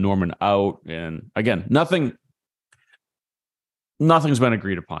 They want Norman out. And again, nothing's been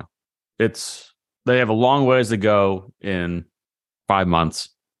agreed upon. They have a long ways to go in 5 months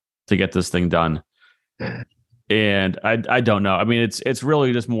to get this thing done. And I don't know. I mean, it's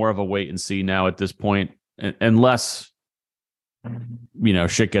really just more of a wait and see now at this point, unless,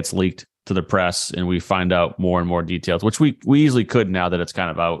 shit gets leaked to the press and we find out more and more details, which we easily could now that it's kind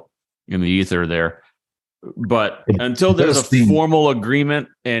of out in the ether there. But until there's a formal agreement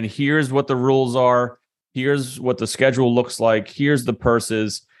and here's what the rules are, here's what the schedule looks like, here's the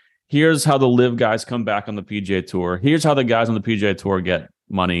purses, here's how the Live guys come back on the PGA Tour, here's how the guys on the PGA Tour get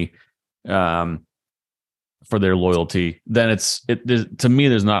money for their loyalty, then to me,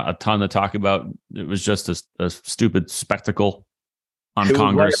 there's not a ton to talk about. It was just a stupid spectacle on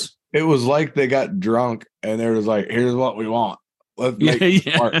Congress. It was like they got drunk and they was like, here's what we want. Let's make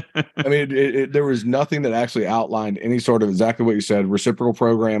it smart. I mean, there was nothing that actually outlined any sort of exactly what you said, reciprocal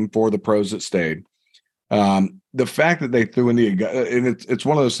program for the pros that stayed. The fact that they threw in and it's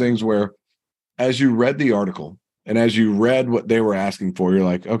one of those things where as you read the article and as you read what they were asking for, you're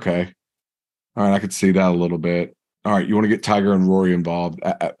like, okay, all right, I could see that a little bit. All right, you want to get Tiger and Rory involved.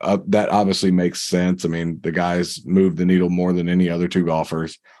 That obviously makes sense. I mean, the guys move the needle more than any other two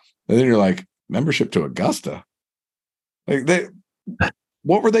golfers. And then you're like, membership to Augusta. Like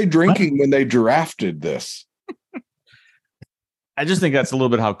what were they drinking when they drafted this? I just think that's a little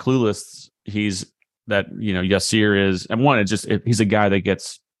bit how clueless Yasir is. And one, he's a guy that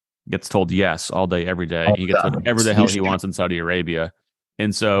gets told yes all day, every day. He gets whatever the hell he wants in Saudi Arabia.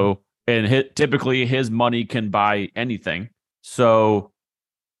 And so, typically his money can buy anything. So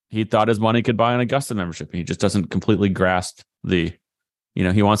he thought his money could buy an Augusta membership. He just doesn't completely grasp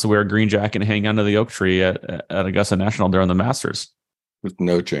he wants to wear a green jacket and hang under the oak tree at Augusta National during the Masters. With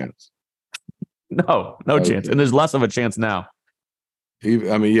no chance. No chance. And there's less of a chance now.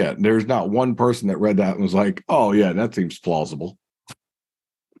 There's not one person that read that and was like, oh, yeah, that seems plausible.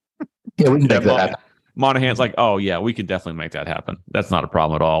 Yeah, we can make that happen. Monahan's like, oh, yeah, we could definitely make that happen. That's not a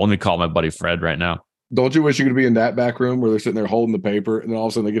problem at all. Let me call my buddy Fred right now. Don't you wish you could be in that back room where they're sitting there holding the paper and then all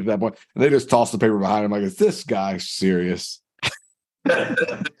of a sudden they get to that point and they just toss the paper behind him like, is this guy serious?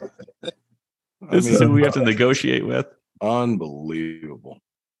 This is who we have to negotiate with. Unbelievable.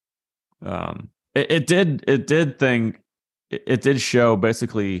 It did show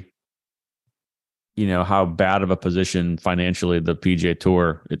basically, how bad of a position financially the PGA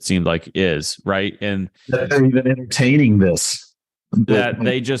Tour, it seemed like, is, right? And that they're even entertaining this. That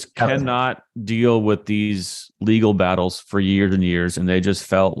they just cannot deal with these legal battles for years and years. And they just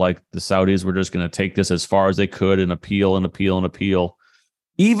felt like the Saudis were just going to take this as far as they could and appeal and appeal and appeal.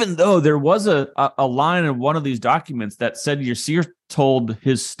 Even though there was a line in one of these documents that said Yasir told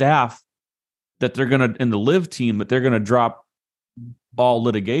his staff that they're going to, in the Live team, that they're going to drop all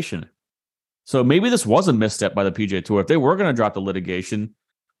litigation. So maybe this was a misstep by the PGA Tour. If they were going to drop the litigation,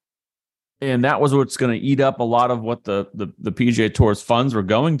 and that was what's going to eat up a lot of what the PGA Tour's funds were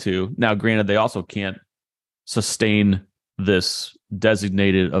going to. Now, granted, they also can't sustain this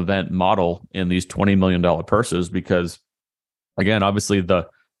designated event model in these $20 million purses because, again, obviously the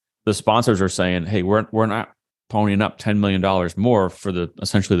sponsors are saying, hey, we're not ponying up $10 million more for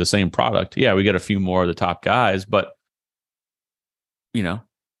essentially the same product. Yeah, we get a few more of the top guys, but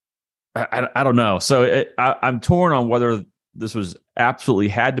I don't know. So I'm torn on whether this was absolutely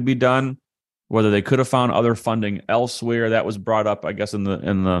had to be done, whether they could have found other funding elsewhere. That was brought up, I guess, in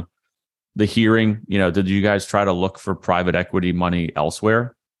the hearing. Did you guys try to look for private equity money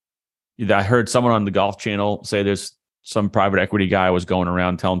elsewhere? I heard someone on the Golf Channel say there's some private equity guy was going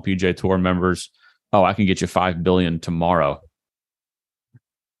around telling PGA Tour members, oh, I can get you $5 billion tomorrow.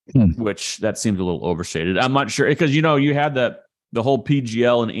 Which that seems a little overstated. I'm not sure because, you had the whole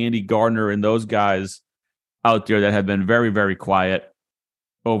PGL and Andy Gardner and those guys out there that have been very, very quiet.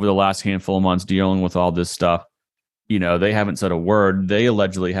 over the last handful of months dealing with all this stuff. You know, they haven't said a word. They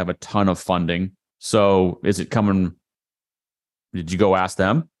allegedly have a ton of funding. So is it coming? Did you go ask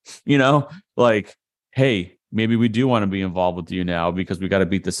them? You know, like, hey, maybe we do want to be involved with you now because we got to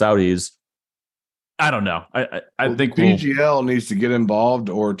beat the Saudis. I don't know. I think PGL needs to get involved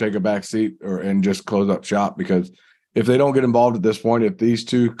or take a back seat and just close up shop, because if they don't get involved at this point, if these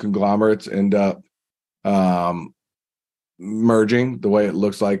two conglomerates end up merging the way it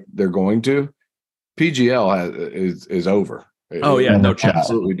looks like they're going to, PGL is over. Oh yeah, no chance.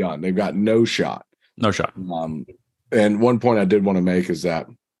 Absolutely done. They've got no shot. No shot. And one point I did want to make is that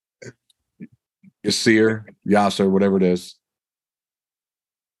Yasser, whatever it is,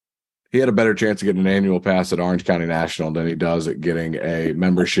 he had a better chance of getting an annual pass at Orange County National than he does at getting a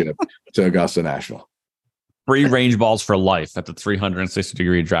membership to Augusta National. Free range balls for life at the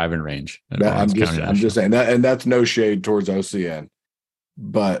 360-degree driving range. I'm just saying that, and that's no shade towards OCN,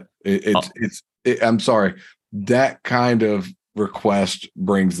 but I'm sorry, that kind of request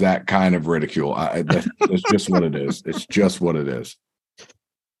brings that kind of ridicule. That's just what it is. It's just what it is.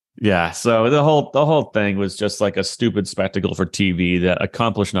 Yeah, so the whole thing was just like a stupid spectacle for TV that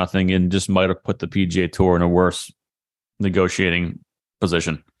accomplished nothing and just might have put the PGA Tour in a worse negotiating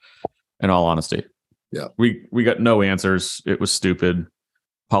position, in all honesty. Yeah. We got no answers. It was stupid.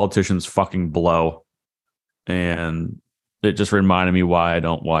 Politicians fucking blow. And it just reminded me why I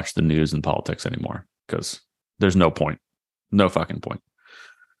don't watch the news and politics anymore, because there's no point. No fucking point.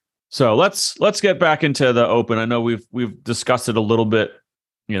 So let's get back into the Open. I know we've discussed it a little bit,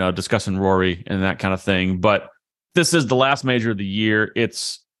 you know, discussing Rory and that kind of thing, but this is the last major of the year.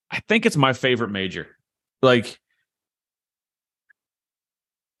 I think it's my favorite major. Like,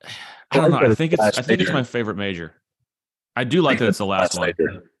 I don't know. I think it's my favorite major. I do like that it's the last one.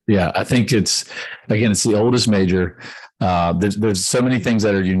 Yeah, I think it's the oldest major. There's so many things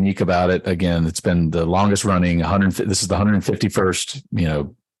that are unique about it. Again, it's been the longest running. This is the 151st, you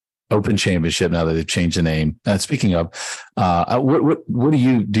know, Open Championship, now that they've changed the name. Speaking of, what do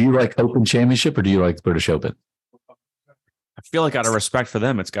you like Open Championship, or do you like the British Open? I feel like out of respect for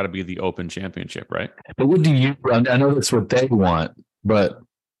them, it's got to be the Open Championship, right? But what do you? I know that's what they want, but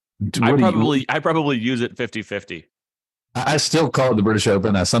I probably use it 50-50. I still call it the British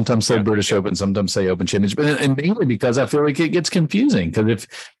Open. I sometimes say British Open, sometimes say Open Championship, and mainly because I feel like it gets confusing. Because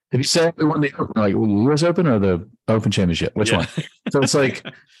if you say we won the Open, like U.S. Open or the Open Championship, which one? So it's like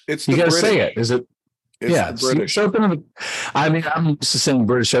you got to say it. Is it? It's British Open. I mean, I'm used to saying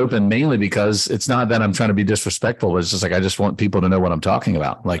British Open mainly because it's not that I'm trying to be disrespectful. But it's just like I just want people to know what I'm talking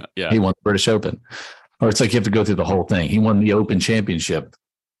about. Like he won the British Open, or it's like you have to go through the whole thing. He won the Open Championship.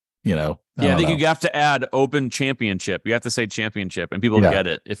 You know. I think you have to add Open Championship. You have to say championship, and people get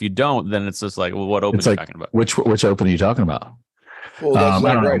it. If you don't, then it's just like, well, what Open are you talking about? Which Open are you talking about? Well, that's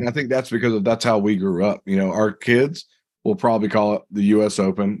not right. And I think that's because that's how we grew up. You know, our kids will probably call it the U.S.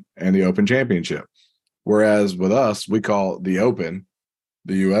 Open and the Open Championship, whereas with us, we call the Open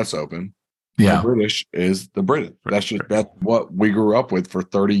the U.S. Open. Yeah, the British is the British. That's what we grew up with for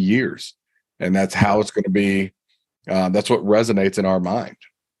 30 years, and that's how it's going to be. That's what resonates in our mind.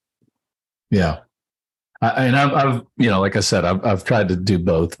 Yeah. I've you know, like I said, I've tried to do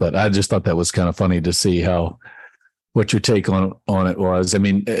both, but I just thought that was kind of funny to see what your take on it was. I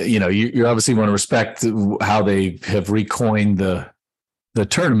mean, you know, you obviously want to respect how they have recoined the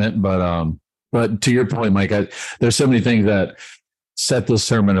tournament, but to your point, Mike, there's so many things that set this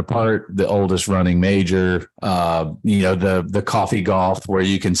tournament apart. The oldest running major, you know, the coffee golf where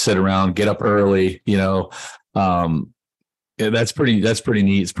you can sit around, get up early, you know, that's pretty neat.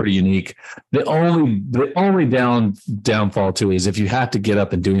 It's pretty unique. The only downfall to it is if you have to get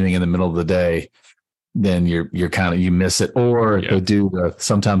up and do anything in the middle of the day, then you're kind of, you miss it. Or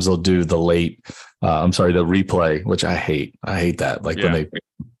sometimes they'll do the the replay, which I hate. I hate that. Like when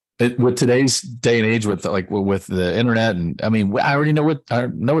with today's day and age with the internet, and I mean, I already know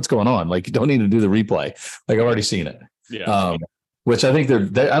what's going on. Like you don't need to do the replay. Like I've already seen it. Yeah. Which I think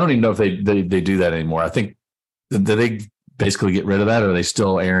I don't even know if they do that anymore. I think they basically get rid of that, or are they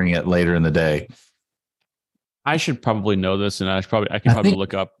still airing it later in the day? I should probably know this, and I can probably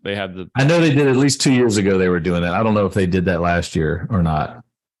look up. They had I know they did at least 2 years ago. They were doing that. I don't know if they did that last year or not,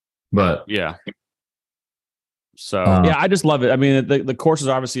 but yeah. So I just love it. I mean, the courses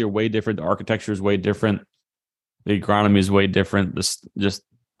obviously are way different. The architecture is way different. The agronomy is way different.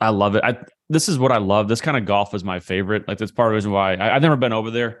 I love it. This is what I love. This kind of golf is my favorite. Like that's part of the reason why I've never been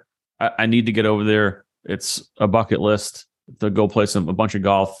over there. I need to get over there. It's a bucket list to go play a bunch of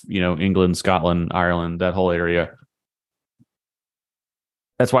golf, you know, England, Scotland, Ireland, that whole area.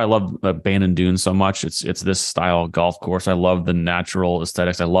 That's why I love Bannon Dunes so much. It's this style of golf course. I love the natural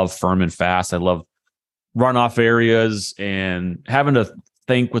aesthetics. I love firm and fast. I love runoff areas and having to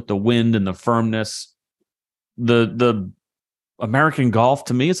think with the wind and the firmness. The American golf,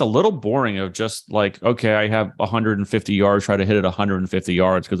 to me, it's a little boring of just like, okay, I have 150 yards, try to hit it 150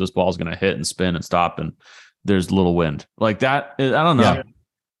 yards because this ball's going to hit and spin and stop and there's little wind. Like that, I don't know. Yeah.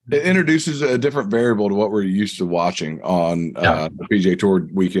 It introduces a different variable to what we're used to watching on the PGA Tour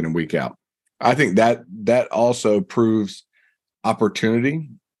week in and week out. I think that also proves opportunity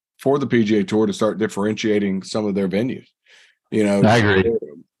for the PGA Tour to start differentiating some of their venues. You know, I agree.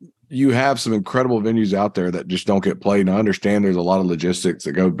 You have some incredible venues out there that just don't get played. And I understand there's a lot of logistics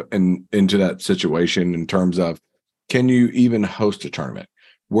that go into that situation in terms of, can you even host a tournament?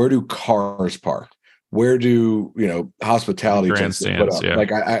 Where do cars park? Where do, hospitality grandstands put up? Yeah.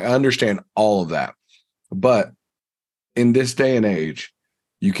 Like I understand all of that. But in this day and age,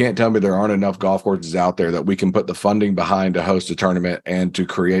 you can't tell me there aren't enough golf courses out there that we can put the funding behind to host a tournament and to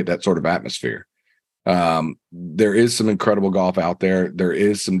create that sort of atmosphere. There is some incredible golf out there. There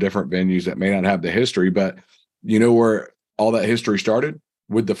is some different venues that may not have the history, but you know where all that history started?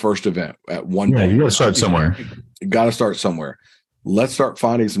 With the first event at one point. You got to start somewhere. You got to start somewhere. Let's start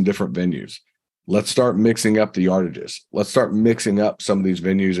finding some different venues. Let's start mixing up the yardages. Let's start mixing up some of these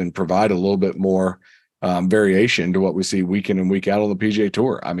venues and provide a little bit more variation to what we see week in and week out on the PGA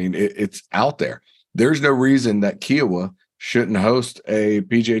Tour. I mean, it's out there. There's no reason that Kiowa shouldn't host a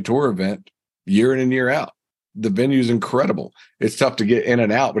PGA Tour event year in and year out. The venue is incredible. It's tough to get in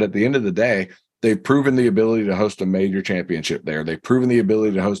and out, but at the end of the day, they've proven the ability to host a major championship there. They've proven the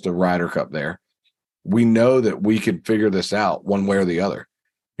ability to host a Ryder Cup there. We know that we could figure this out one way or the other.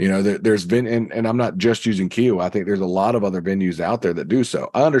 There's been, and I'm not just using Kiowa. I think there's a lot of other venues out there that do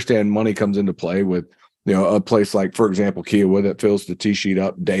so. I understand money comes into play with, a place like, for example, Kiowa that fills the tee sheet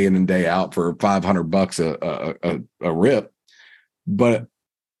up day in and day out for $500 a rip. But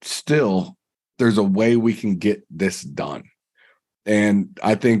still, there's a way we can get this done. And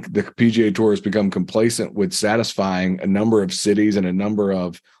I think the PGA Tour has become complacent with satisfying a number of cities and a number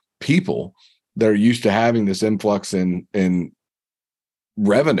of people that are used to having this influx in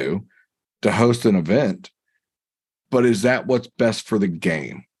revenue to host an event. But is that what's best for the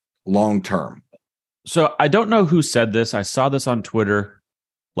game long term? So I don't know who said this. I saw this on Twitter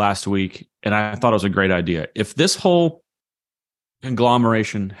last week, and I thought it was a great idea. If this whole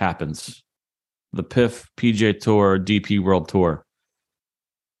conglomeration happens, the PIF, PGA Tour, DP World Tour,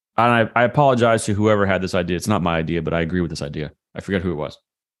 and I apologize to whoever had this idea. It's not my idea, but I agree with this idea. I forget who it was.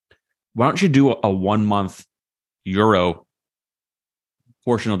 Why don't you do a 1 month Euro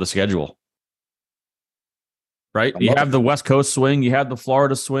portion of the schedule? Right? You have the West Coast swing, you have the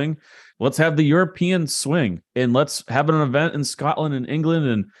Florida swing. Let's have the European swing, and let's have an event in Scotland and England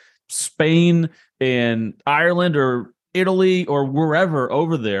and Spain and Ireland or Italy or wherever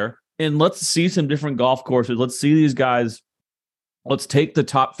over there. And let's see some different golf courses. Let's see these guys. Let's take the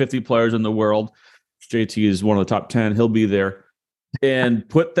top 50 players in the world. JT is one of the top 10. He'll be there. And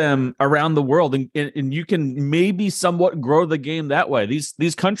put them around the world. And you can maybe somewhat grow the game that way.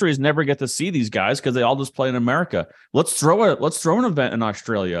 These countries never get to see these guys because they all just play in America. Let's throw an event in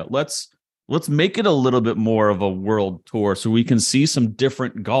Australia. Let's make it a little bit more of a world tour so we can see some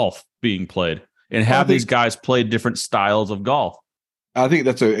different golf being played and have these guys play different styles of golf. I think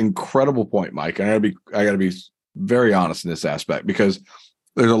that's an incredible point, Mike. And I gotta be very honest in this aspect, because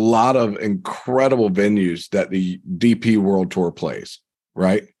there's a lot of incredible venues that the DP World Tour plays,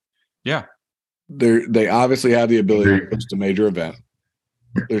 right? Yeah. They obviously have the ability to host a major event.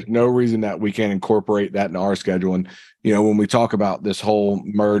 There's no reason that we can't incorporate that in our schedule. And, when we talk about this whole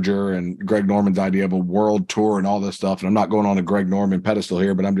merger and Greg Norman's idea of a world tour and all this stuff, and I'm not going on a Greg Norman pedestal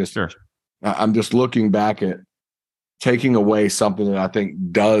here, but I'm just looking back at taking away something that I think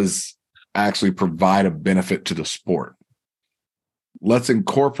does actually provide a benefit to the sport. Let's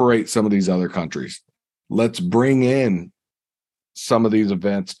incorporate some of these other countries. Let's bring in some of these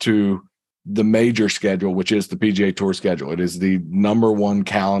events to the major schedule, which is the PGA Tour schedule. It is the number one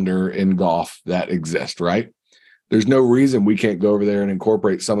calendar in golf that exists, right? There's no reason we can't go over there and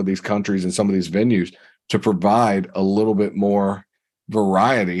incorporate some of these countries and some of these venues to provide a little bit more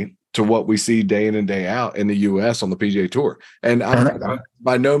variety to what we see day in and day out in the U.S. on the PGA Tour. And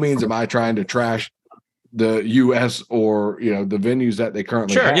by no means am I trying to trash the U.S. or, the venues that they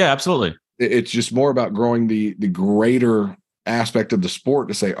currently have. Yeah, absolutely. It's just more about growing the greater aspect of the sport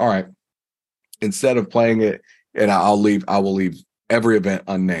to say, all right, instead of playing it, and I will leave every event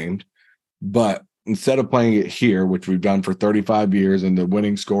unnamed, but instead of playing it here, which we've done for 35 years, and the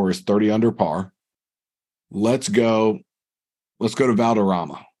winning score is 30 under par, let's go let's go to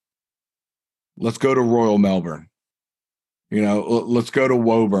Valderrama. Let's go to Royal Melbourne. Let's go to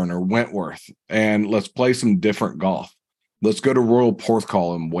Woburn or Wentworth, and let's play some different golf. Let's go to Royal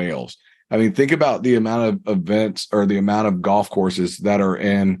Porthcawl in Wales. I mean, think about the amount of events or the amount of golf courses that are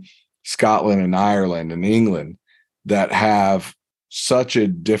in Scotland and Ireland and England that have such a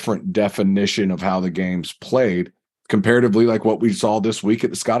different definition of how the game's played comparatively like what we saw this week at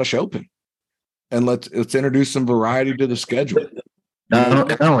the Scottish Open. And let's introduce some variety to the schedule.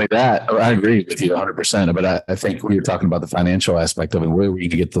 Not only that, I agree with you 100%, but I think we were talking about the financial aspect of it, where we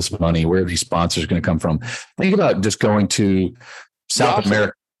can get this money, where these sponsors are going to come from. Think about just going to South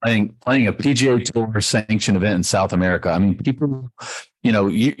America, playing a PGA Tour sanctioned event in South America. I mean, people,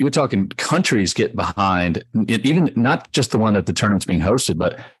 you're talking countries get behind it, even not just the one that the tournament's being hosted,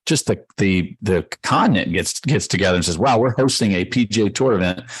 but just the continent gets together and says, wow, we're hosting a PGA Tour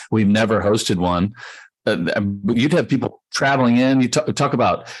event. We've never hosted one. You'd have people traveling in. You talk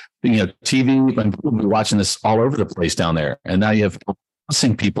about TV, and people be watching this all over the place down there. And now you have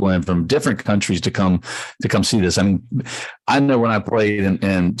people in from different countries to come see this. I mean, I know when I played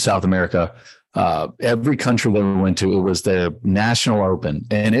in South America, every country that we went to, it was the National Open,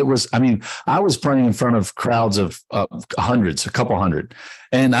 and it was. I mean, I was playing in front of crowds of hundreds, a couple hundred,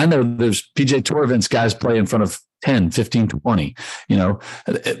 and I know there's PGA Tour events guys play in front of 10, 15, 20.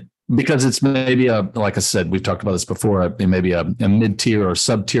 Because it's maybe like I said, we've talked about this before, maybe a mid-tier or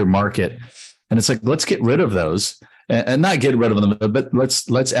sub-tier market. And it's like, let's get rid of those and not get rid of them, but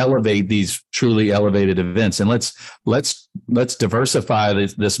let's elevate these truly elevated events. And let's diversify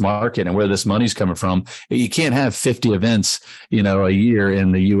this market and where this money's coming from. You can't have 50 events, a year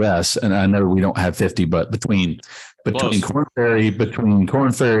in the US. And I know we don't have 50, but between Korn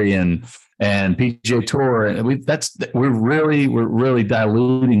Ferry and PGA Tour, and we're really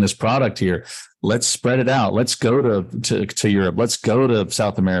diluting this product here. Let's spread it out. Let's go to Europe. Let's go to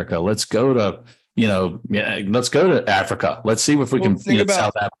South America. Let's go to let's go to Africa. Let's see if we can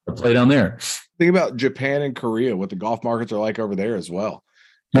South Africa play down there. Think about Japan and Korea, what the golf markets are like over there as well.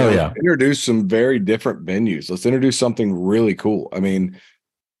 Yeah. Introduce some very different venues. Let's introduce something really cool. I mean,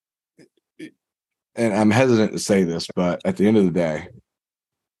 and I'm hesitant to say this, but at the end of the day,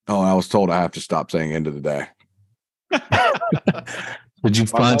 I was told I have to stop saying end of the day. Did you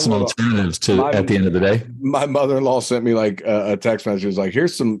find some alternatives at the end of the day? My mother-in-law sent me like a text message. It was like,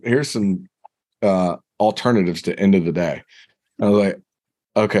 here's some alternatives to end of the day. I was like,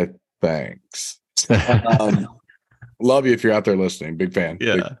 okay, thanks. Love you if you're out there listening. Big fan.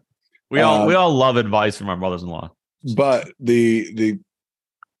 Yeah. We all love advice from our mothers-in-law. But when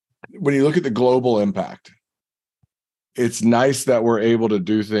you look at the global impact, it's nice that we're able to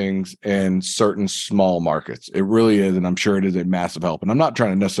do things in certain small markets. It really is. And I'm sure it is a massive help. And I'm not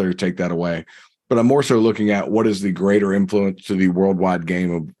trying to necessarily take that away, but I'm more so looking at what is the greater influence to the worldwide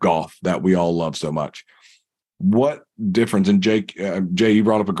game of golf that we all love so much. What difference? And Jay, you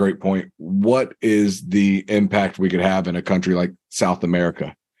brought up a great point. What is the impact we could have in a country like South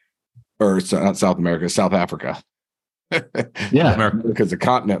America, or not South America, South Africa? Yeah, America, because the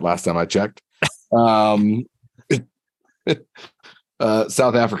continent last time I checked.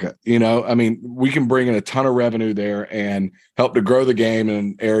 South Africa, I mean, we can bring in a ton of revenue there and help to grow the game in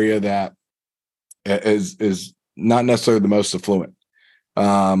an area that is not necessarily the most affluent.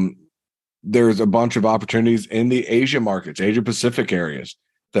 There's a bunch of opportunities in the Asia markets, Asia Pacific areas,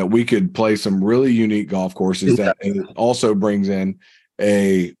 that we could play some really unique golf courses that also brings in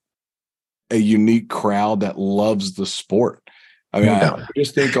a unique crowd that loves the sport. I mean, I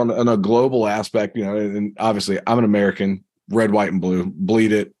just think on a global aspect, and obviously I'm an American, red, white, and blue,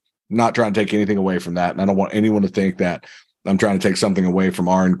 bleed it, not trying to take anything away from that. And I don't want anyone to think that I'm trying to take something away from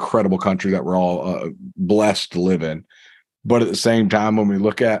our incredible country that we're all blessed to live in. But at the same time, when we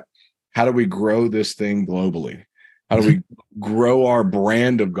look at how do we grow this thing globally? How do we grow our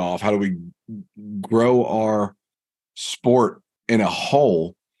brand of golf? How do we grow our sport in a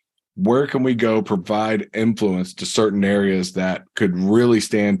whole? Where can we go provide influence to certain areas that could really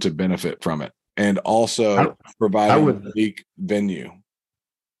stand to benefit from it, and also provide a unique venue?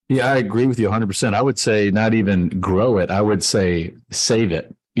 Yeah, I agree with you 100%. I would say not even grow it. I would say save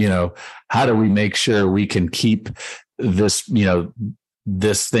it. How do we make sure we can keep this,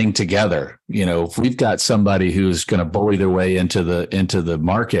 this thing together? If we've got somebody who's going to bully their way into the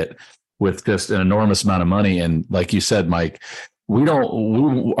market with just an enormous amount of money, and like you said, Mike,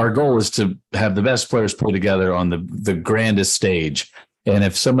 our goal is to have the best players play together on the grandest stage. And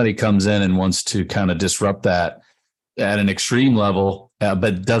if somebody comes in and wants to kind of disrupt that at an extreme level,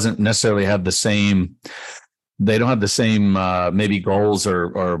 but doesn't necessarily have the same, maybe goals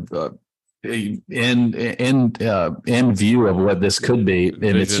or in view of what this could be, and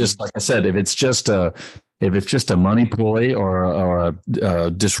it's just like I said, if it's just a money ploy or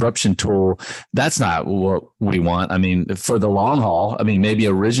a disruption tool, that's not what we want. I mean, for the long haul, I mean, maybe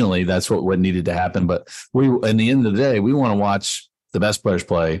originally that's what needed to happen, but in the end of the day, we want to watch the best players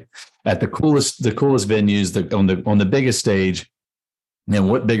play at the coolest venues, on the biggest stage. And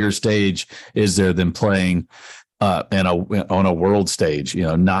what bigger stage is there than playing on a world stage,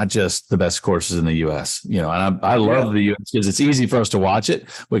 not just the best courses in the U.S. And I love the U.S. because it's easy for us to watch it.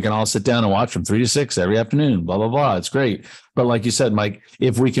 We can all sit down and watch from 3 to 6 every afternoon, blah, blah, blah. It's great. But like you said, Mike,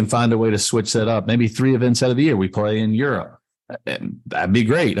 if we can find a way to switch that up, maybe 3 events out of the year, we play in Europe. That'd be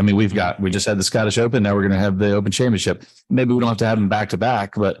great. I mean, we just had the Scottish Open. Now we're going to have the Open Championship. Maybe we don't have to have them back to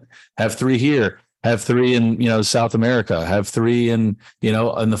back, but have 3 here. Have 3 in, South America, have 3 in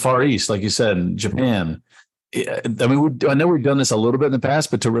the Far East, like you said, in Japan. I mean, I know we've done this a little bit in the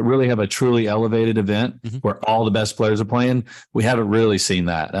past, but to really have a truly elevated event where all the best players are playing, we haven't really seen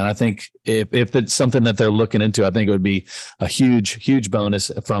that. And I think if it's something that they're looking into, I think it would be a huge, huge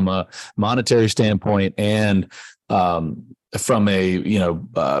bonus from a monetary standpoint and from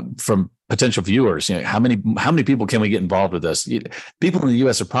from potential viewers. How many people can we get involved with this? People in the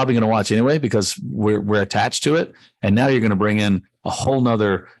U.S. are probably going to watch anyway because we're attached to it. And now you're going to bring in a whole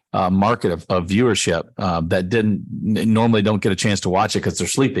nother market of viewership that normally don't get a chance to watch it because they're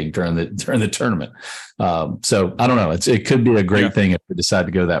sleeping during the tournament. So I don't know. It could be a great thing if we decide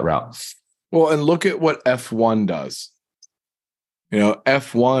to go that route. Well, and look at what F1 does.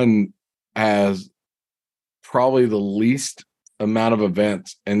 F1 has probably the least amount of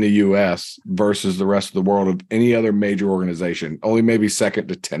events in the U.S. versus the rest of the world of any other major organization. Only maybe second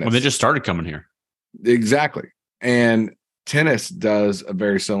to tennis. Well, they just started coming here. Exactly. And tennis does a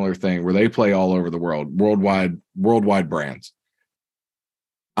very similar thing where they play all over the world, worldwide brands.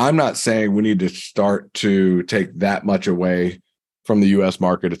 I'm not saying we need to start to take that much away from the U.S.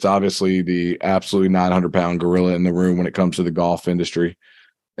 market. It's obviously the absolutely 900-pound gorilla in the room when it comes to the golf industry.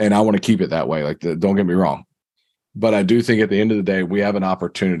 And I want to keep it that way. Don't get me wrong. But I do think at the end of the day, we have an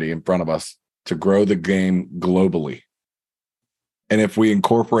opportunity in front of us to grow the game globally. And if we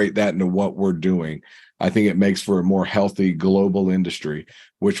incorporate that into what we're doing, I think it makes for a more healthy global industry,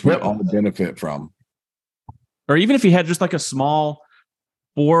 which we all benefit from. Or even if you had just like a small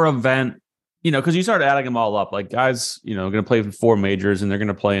 4 event, because you start adding them all up, like guys, going to play for 4 majors and they're going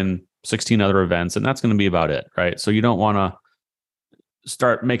to play in 16 other events, and that's going to be about it, right? So you don't want to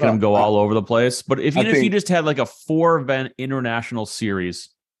start making them go all over the place. But if you just had like a 4 event international series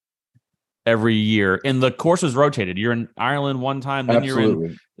every year, and the course is rotated. You're in Ireland one time, then you're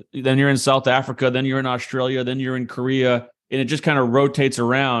in South Africa, then you're in Australia, then you're in Korea, and it just kind of rotates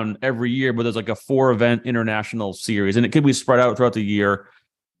around every year. But there's like a 4 event international series, and it could be spread out throughout the year.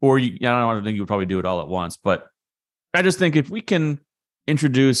 Or I don't think you would probably do it all at once. But I just think if we can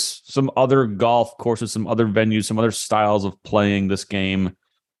introduce some other golf courses, some other venues, some other styles of playing this game,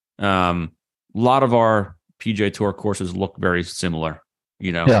 a lot of our PGA Tour courses look very similar.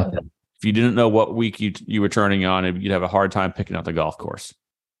 If you didn't know what week you were turning on, you'd have a hard time picking out the golf course.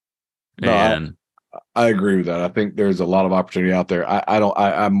 I agree with that. I think there's a lot of opportunity out there.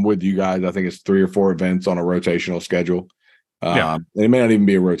 I'm with you guys. I think it's 3 or 4 events on a rotational schedule. And it may not even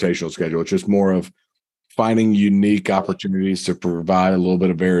be a rotational schedule. It's just more of finding unique opportunities to provide a little bit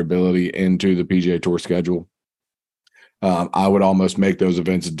of variability into the PGA Tour schedule. I would almost make those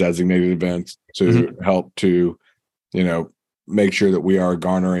events designated events to help to, make sure that we are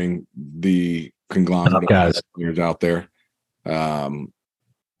garnering the conglomerate of players out there. My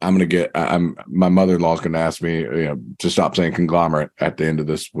mother-in-law is going to ask me to stop saying conglomerate at the end of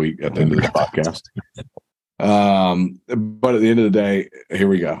this week, at the end of this podcast. But at the end of the day, here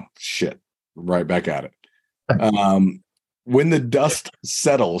we go. Shit, right back at it. When the dust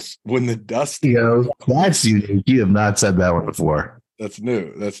settles, that's unique. You have not said that one before. That's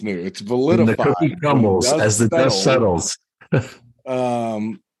new. It's validified. The cookie crumbles as the dust settles.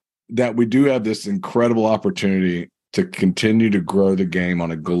 That we do have this incredible opportunity to continue to grow the game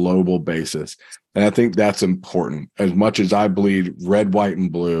on a global basis. And I think that's important. As much as I bleed red, white,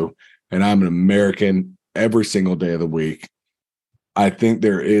 and blue, and I'm an American every single day of the week, I think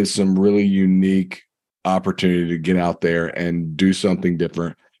there is some really unique opportunity to get out there and do something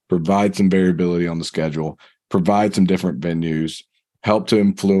different, provide some variability on the schedule, provide some different venues, help to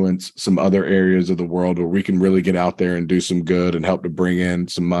influence some other areas of the world where we can really get out there and do some good and help to bring in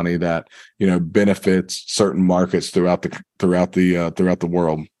some money that, benefits certain markets throughout the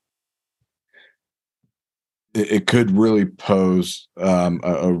world. It could really pose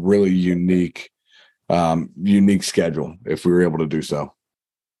a really unique schedule if we were able to do so.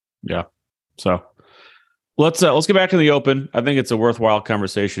 Yeah. So let's get back to the Open. I think it's a worthwhile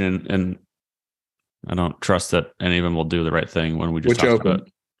conversation, and I don't trust that any of them will do the right thing when we just talked about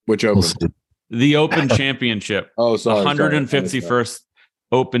Which Open? The Open Championship. Oh, sorry. The 151st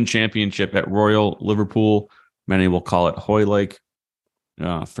Open Championship at Royal Liverpool. Many will call it Hoylake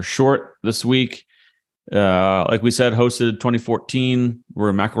for short this week. Like we said, hosted 2014,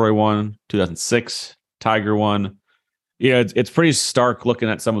 where McIlroy won, 2006, Tiger won. Yeah, it's pretty stark looking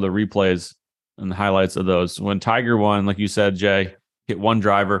at some of the replays and the highlights of those. When Tiger won, like you said, Jay, hit one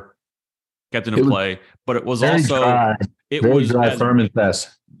driver, kept it in play, but it was also dry. It very was dry, firm and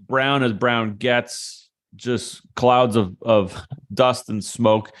fast. Brown as brown gets, just clouds of dust and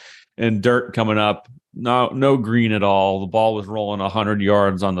smoke and dirt coming up. No green at all. The ball was rolling 100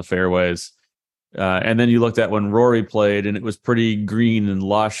 yards on the fairways. And then you looked at when Rory played, and it was pretty green and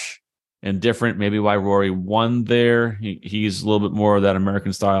lush and different. Maybe why Rory won there. He's a little bit more of that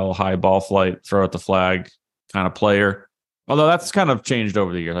American style, high ball flight, throw at the flag kind of player. Although that's kind of changed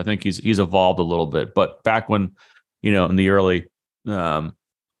over the years. I think he's evolved a little bit. But back when, in the early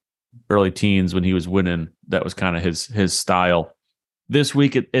teens when he was winning, that was kind of his style. This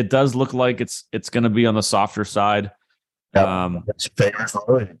week it does look like it's going to be on the softer side. It's favors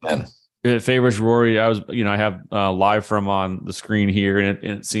Rory again. It favors Rory. I have live from on the screen here, and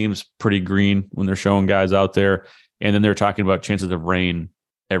it seems pretty green when they're showing guys out there. And then they're talking about chances of rain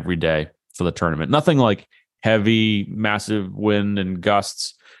every day for the tournament. Nothing like heavy, massive wind and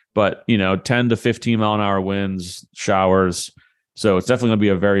gusts, but 10 to 15 mile an hour winds, showers. So it's definitely going to be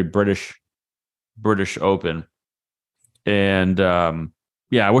a very British Open. And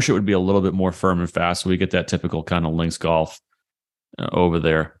I wish it would be a little bit more firm and fast so we get that typical kind of links golf over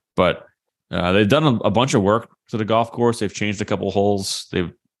there. But they've done a bunch of work to the golf course. They've changed a couple holes.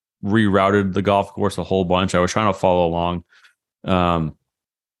 They've rerouted the golf course a whole bunch. I was trying to follow along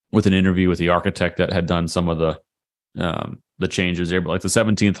with an interview with the architect that had done some of the changes there. But like the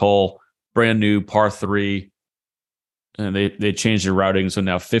 17th hole, brand new par 3. And they changed the routing. So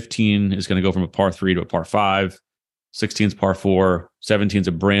now 15 is going to go from a par 3 to a par 5. 16 is par 4. 17 is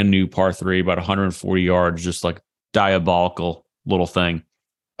a brand new par 3, about 140 yards, just like diabolical little thing.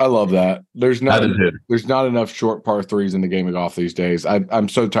 I love that. There's not enough short par 3s in the game of golf these days. I'm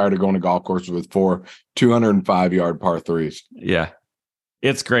so tired of going to golf courses with 4 205-yard par 3s. Yeah,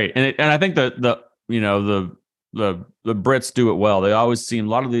 it's great, and I think the Brits do it well. They always seem, a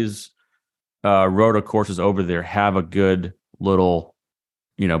lot of these rota courses over there have a good little,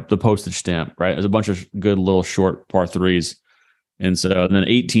 the postage stamp, right? There's a bunch of good little short par 3s, and then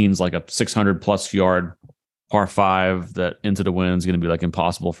 18 is like a 600+ yard par 5 that into the wind is going to be like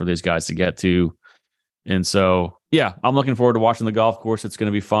impossible for these guys to get to. And so, I'm looking forward to watching the golf course. It's going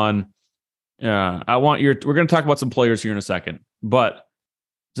to be fun. We're going to talk about some players here in a second, but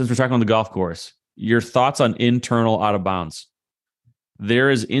since we're talking on the golf course, your thoughts on internal out of bounds. There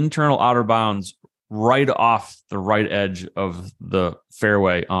is internal outer bounds right off the right edge of the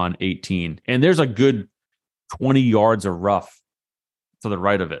fairway on 18. And there's a good 20 yards of rough to the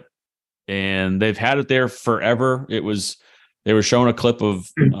right of it. And they've had it there forever. They were showing a clip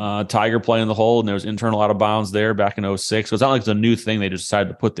of Tiger playing the hole, and there was internal out of bounds there back in 06. So it's not like it's a new thing they just decided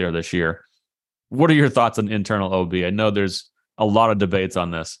to put there this year. What are your thoughts on internal OB? I know there's a lot of debates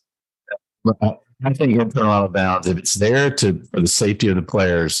on this. I think internal out of bounds, if it's there for the safety of the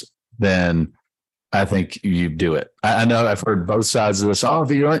players, then I think you do it. I know I've heard both sides of this. Oh,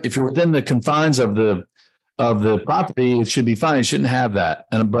 if you're within the confines of the property, it should be fine. You shouldn't have that.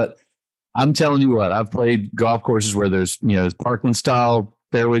 But I'm telling you what, I've played golf courses where there's Parkland style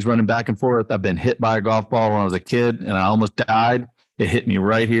fairways running back and forth. I've been hit by a golf ball when I was a kid, and I almost died. It hit me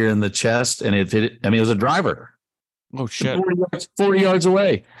right here in the chest, and it hit. It was a driver. Oh shit! 40 yards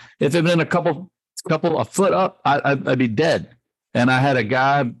away. If it had been a foot up, I'd be dead. And I had a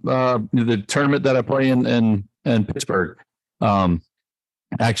guy, the tournament that I play in Pittsburgh.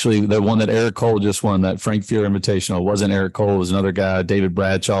 Actually, the one that Eric Cole just won, that Frank Fuhrer Invitational, it wasn't Eric Cole. It was another guy, David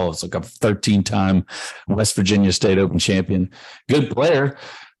Bradshaw. It's like a 13-time West Virginia State Open champion. Good player,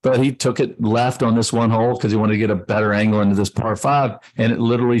 but he took it left on this one hole because he wanted to get a better angle into this par 5, and it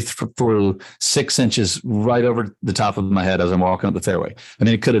literally flew 6 inches right over the top of my head as I'm walking up the fairway. I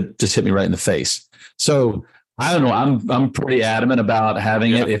mean, it could have just hit me right in the face. So I don't know. I'm pretty adamant about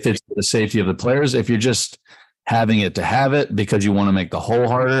having it if it's for the safety of the players. If you're just having it to have it because you want to make the hole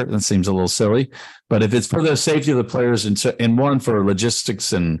harder, that seems a little silly. But if it's for the safety of the players and one for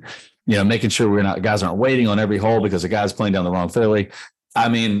logistics and making sure guys aren't waiting on every hole because the guy's playing down the wrong fairway, I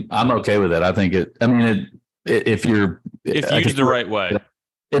mean, I'm okay with it. I think if you use the right way.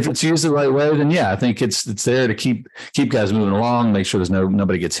 if it's used the right way, then yeah, I think it's there to keep guys moving along, make sure there's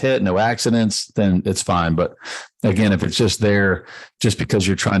nobody gets hit, no accidents, then it's fine. But again, if it's just there just because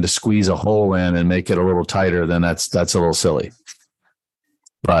you're trying to squeeze a hole in and make it a little tighter, then that's a little silly.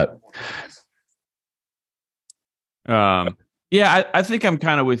 But yeah, I think I'm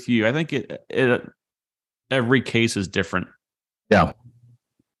kind of with you. I think it every case is different. Yeah.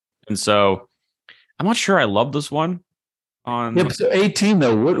 And so I'm not sure I love this one. Yeah, but so 18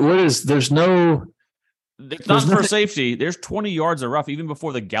 though, what is, it's not for safety. There's 20 yards of rough even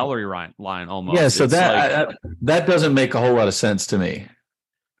before the gallery line almost. Yeah, so that doesn't make a whole lot of sense to me.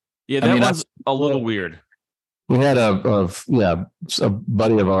 Yeah, that one's a little weird. We had a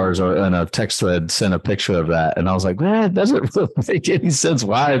buddy of ours in a text thread sent a picture of that, and I was like, man, it doesn't really make any sense.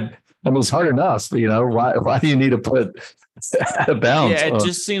 Why? I mean, it's hard enough, why do you need to put out of bounds? Yeah, it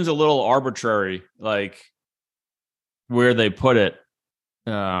just seems a little arbitrary, like where they put it.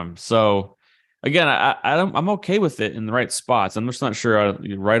 So again, I'm okay with it in the right spots. I'm just not sure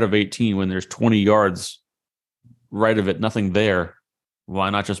right of 18 when there's 20 yards right of it, nothing there. Why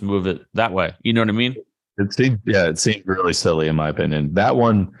not just move it that way? You know what I mean? It seemed really silly in my opinion. That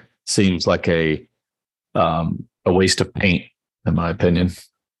one seems like a waste of paint, in my opinion.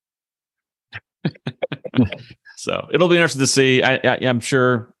 So it'll be interesting to see. I'm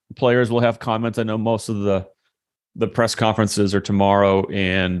sure players will have comments. I know most of the press conferences are tomorrow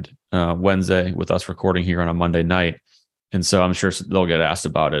and Wednesday with us recording here on a Monday night. And so I'm sure they'll get asked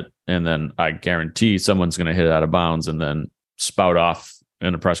about it. And then I guarantee someone's going to hit it out of bounds and then spout off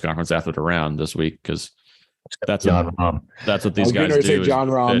in a press conference after the round this week. Cause that's what these guys do. Say John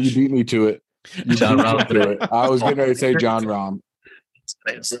Rahm, you beat me to it. John Rahm to it. I was getting ready to say John Rahm.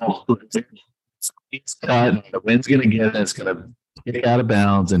 The wind's going to get it. It's going to get out of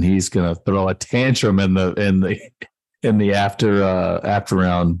bounds, and he's going to throw a tantrum in the after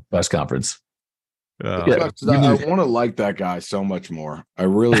round press conference. I want to like that guy so much more. I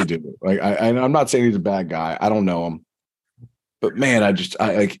really do. I'm not saying he's a bad guy. I don't know him, but man, I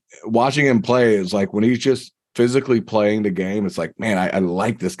like watching him play. Is like when he's just physically playing the game. It's like, man, I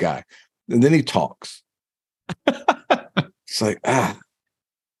like this guy, and then he talks. It's like, man,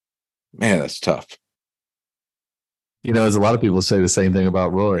 that's tough. As a lot of people say the same thing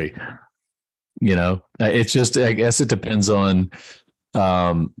about Rory. It's just, I guess it depends on,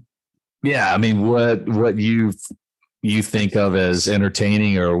 what you think of as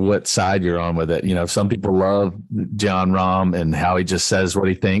entertaining or what side you're on with it. Some people love John Rahm and how he just says what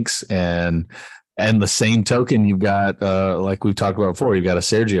he thinks, and the same token, you've got, like we've talked about before, you've got a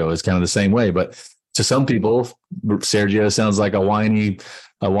Sergio is kind of the same way, but to some people, Sergio sounds like a whiny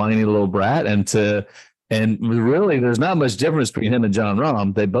little brat, and really, there's not much difference between him and John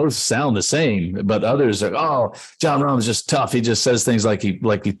Rahm. They both sound the same, but others are, John Rahm's just tough. He just says things like he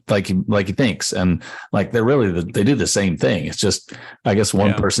thinks, and like they do the same thing. It's just, I guess,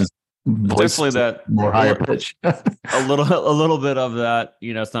 one person's voice definitely that more higher pitch. a little bit of that.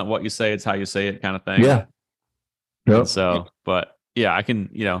 It's not what you say, it's how you say it, kind of thing. Yeah. Yep. So, but yeah, I can.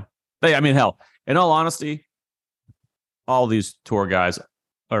 Hell, in all honesty, all these tour guys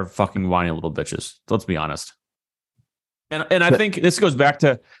are fucking whiny little bitches. Let's be honest. And I think this goes back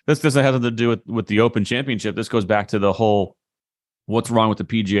to, this doesn't have to do with the Open Championship. This goes back to the whole, what's wrong with the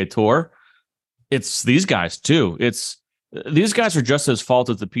PGA Tour? It's these guys too. These guys are just as fault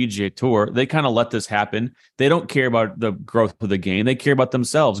as the PGA Tour. They kind of let this happen. They don't care about the growth of the game. They care about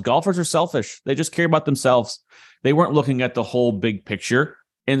themselves. Golfers are selfish. They just care about themselves. They weren't looking at the whole big picture.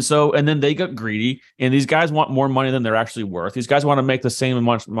 And then they got greedy, and these guys want more money than they're actually worth. These guys want to make the same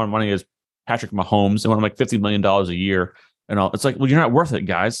amount of money as Patrick Mahomes. They want to make $50 million a year and all. It's like, well, you're not worth it,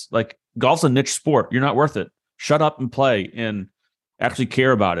 guys. Like, golf's a niche sport. You're not worth it. Shut up and play and actually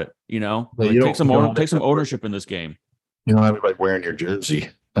care about it. Take some ownership in this game. You don't have anybody wearing your jersey.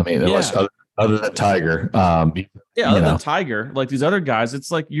 I mean, unless other than Tiger. Other than Tiger, like these other guys,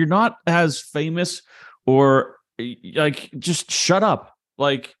 it's like, you're not as famous, or like, just shut up.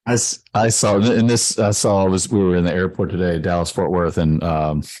 Like, we were in the airport today, Dallas Fort Worth, and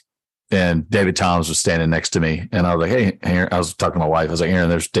David Toms was standing next to me, and I was like, "Hey, Aaron," I was talking to my wife. I was like, "Aaron,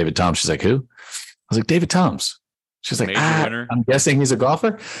 there's David Toms." She's like, "Who?" I was like, "David Toms." She's like, "I'm guessing he's a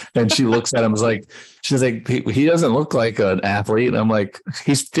golfer." And she looks at him, she's like, he doesn't look like an athlete. And I'm like,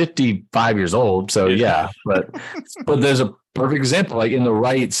 he's 55 years old, so yeah. But there's a perfect example, like in the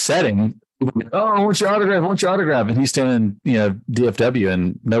right setting. I want your autograph. And he's standing, DFW,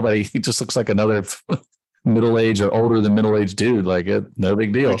 and nobody, he just looks like another middle-aged or older than middle-aged dude. Like, no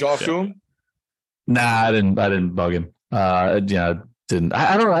big deal. Did you talk to him? Nah, I didn't bug him. didn't.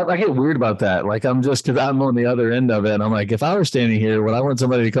 I don't know. I get weird about that. Like I'm just because I'm on the other end of it. And I'm like, if I were standing here, would I want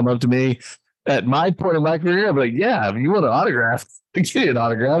somebody to come up to me at my point in my career? I'm like, yeah, if you want an autograph, give you an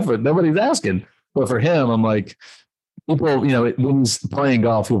autograph, but nobody's asking. But for him, I'm like, people, when he's playing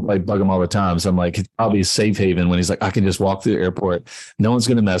golf, people like bug him all the time. So I'm like, it's probably a safe haven when he's like, I can just walk through the airport. No one's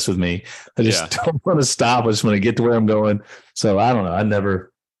going to mess with me. I just don't want to stop. I just want to get to where I'm going. So I don't know.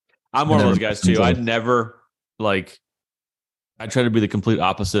 I'm one of those guys too. I try to be the complete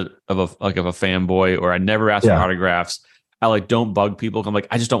opposite of a fanboy, or I never ask for autographs. I don't bug people. I'm like,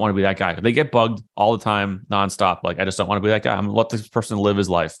 I just don't want to be that guy. They get bugged all the time, nonstop. Like, I just don't want to be that guy. I'm gonna let this person live his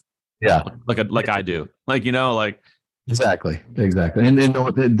life. Yeah. Like I do. Exactly. And in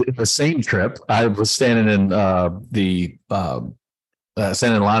the same trip, I was standing in standing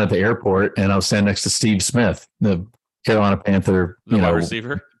in line at the airport, and I was standing next to Steve Smith, the Carolina Panther, wide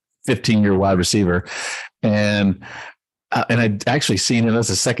receiver, 15-year wide receiver, and I'd actually seen him. That's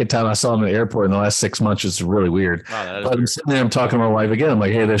the second time I saw him in the airport in the last 6 months. It's really weird. Wow, but I'm sitting there, I'm talking to my wife again. I'm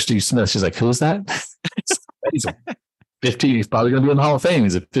like, hey, there's Steve Smith. She's like, who is that? He's 15. He's probably going to be in the Hall of Fame.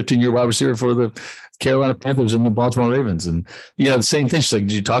 He's a 15-year wide receiver for the Carolina Panthers and the Baltimore Ravens. And, the same thing. She's like,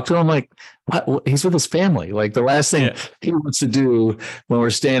 did you talk to him? I'm like, what? He's with his family. Like, the last thing he wants to do when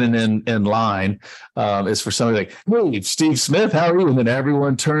we're standing in line is for somebody like, hey, Steve Smith, how are you? And then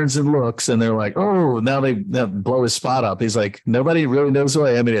everyone turns and looks, and they're like, oh, now they blow his spot up. He's like, nobody really knows who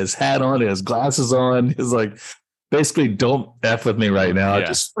I am. He has hat on, he has glasses on. He's like, basically, don't F with me right now. Yeah.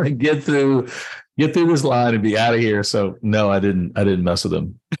 Just get through this line and be out of here. So no, I didn't mess with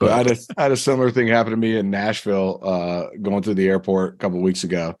him. But I had a similar thing happen to me in Nashville, going through the airport a couple of weeks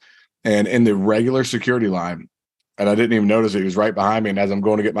ago, and in the regular security line, and I didn't even notice it. He was right behind me. And as I'm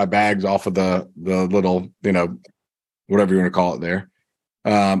going to get my bags off of the little, whatever you want to call it there,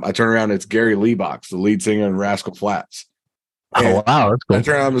 I turn around, it's Gary Leebox, the lead singer in Rascal Flatts. Oh, wow. That's cool. I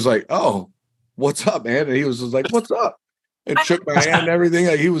turned around and was like, oh, what's up, man? And he was just like, what's up? And shook my hand and everything.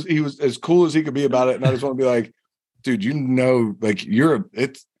 Like, he was as cool as he could be about it. And I just want to be like, dude, like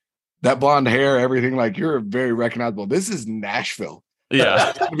it's that blonde hair, everything, like you're very recognizable. This is Nashville.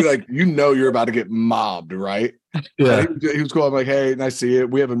 Yeah. I'd be like, you're about to get mobbed, right? Yeah. He was cool. I'm like, hey, nice to see you.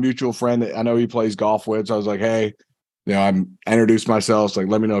 We have a mutual friend that I know he plays golf with. So I was like, hey, I introduced myself. So like,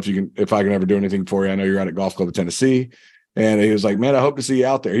 let me know if I can ever do anything for you. I know you're out at Golf Club of Tennessee. And he was like, man, I hope to see you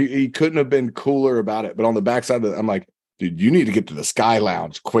out there. He couldn't have been cooler about it. But on the backside of it, I'm like, dude, you need to get to the Sky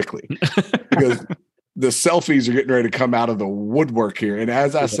Lounge quickly because the selfies are getting ready to come out of the woodwork here. And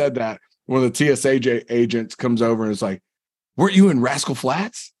as I said that, one of the TSA agents comes over and is like, weren't you in Rascal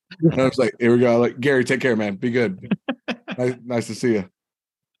Flatts? And I was like, here we go. Like, Gary, take care, man. Be good. Nice to see you.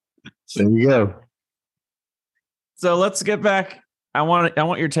 There you go. So let's get back. I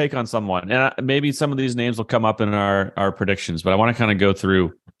want your take on someone, and maybe some of these names will come up in our predictions, but I want to kind of go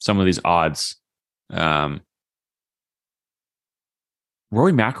through some of these odds.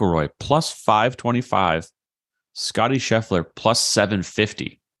 Rory McIlroy plus 525, Scotty Scheffler plus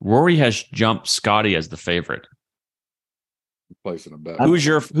 750. Rory has jumped Scotty as the favorite. Placing a bet. Who's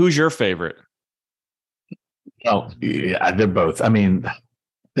your favorite? Oh, yeah, they're both. I mean,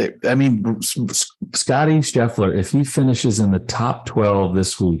 Scotty Scheffler, if he finishes in the top 12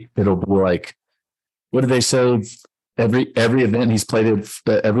 this week, it'll be like, what did they say? Every event he's played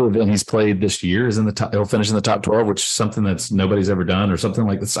this year is in the top. He'll finish in the top 12, which is something that's nobody's ever done, or something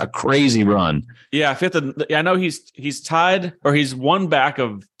like that's a crazy run. Yeah, I know he's tied, or he's one back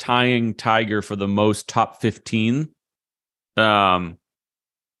of tying Tiger for the most top 15. I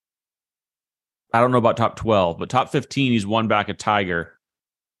don't know about top 12, but top 15, he's one back of Tiger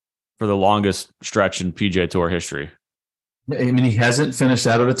for the longest stretch in PGA Tour history. I mean, he hasn't finished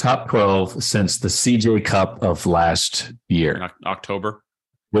out of the top 12 since the CJ Cup of last year, in October,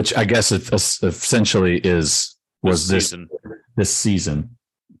 which I guess essentially was this season.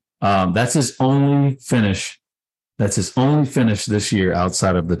 That's his only finish. That's his only finish this year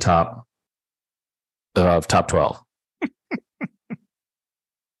outside of the top 12.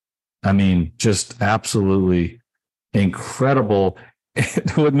 I mean, just absolutely incredible.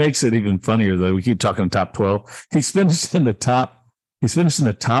 What makes it even funnier, though, we keep talking top 12. He's finished in the top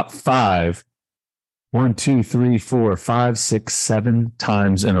 5, 1, 2, 3, 4, 5, 6, 7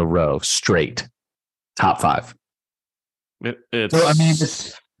 times in a row, straight. Top 5.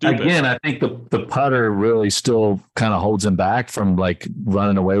 Again, I think the putter really still kind of holds him back from like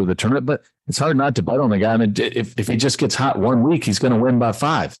running away with the tournament, but it's hard not to bet on the guy. I mean, if he just gets hot one week, he's going to win by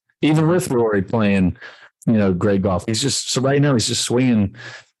 5, even with Rory playing great golf. He's just, so right now he's just swinging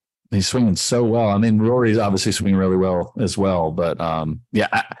He's swinging so well. I mean, Rory's obviously swinging really well as well. But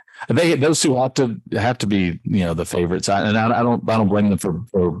those two have to be the favorites. I don't blame them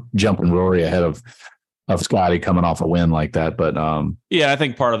for jumping Rory ahead of Scotty coming off a win like that. But I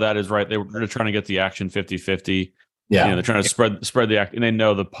think part of that is right. They're trying to get the action 50-50. Yeah, they're trying to spread the act, and they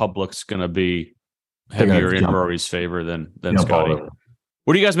know the public's going to be heavier in Rory's favor than Scotty.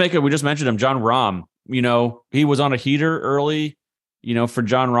 What do you guys make of? We just mentioned him, John Rahm. He was on a heater early. For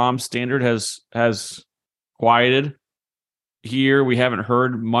John Rahm's standard has quieted here. We haven't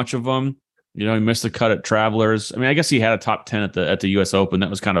heard much of him. He missed the cut at Travelers. I mean, I guess he had a top 10 at the U.S. Open. That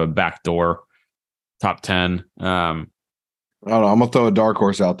was kind of a backdoor top 10. I don't know. I'm gonna throw a dark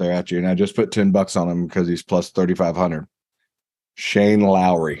horse out there at you, and I just put $10 on him because he's plus 3,500. Shane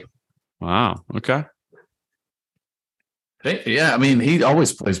Lowry. Wow. Okay. Yeah, I mean, he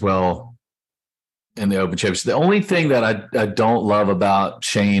always plays well in the Open Championship. The only thing that I don't love about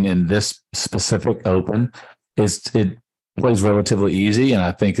Shane in this specific Open is it plays relatively easy, and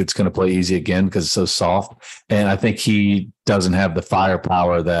I think it's going to play easy again because it's so soft. And I think he doesn't have the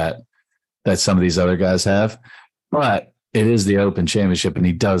firepower that some of these other guys have, but it is the Open Championship, and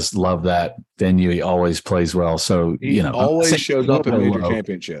he does love that venue. He always plays well. So, he always shows up in major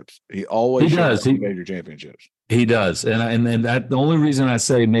championships. He always shows up in major championships. He does. And that the only reason I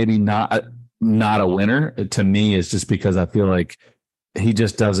say maybe not a winner to me is just because I feel like he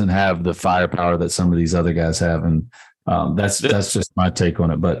just doesn't have the firepower that some of these other guys have. And that's just my take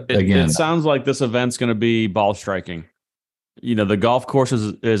on it. But again, it sounds like this event's going to be ball striking. The golf course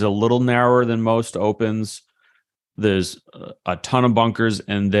is a little narrower than most Opens. There's a ton of bunkers,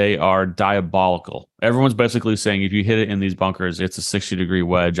 and they are diabolical. Everyone's basically saying if you hit it in these bunkers, it's a 60-degree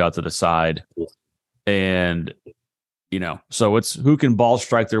wedge out to the side. And, so it's who can ball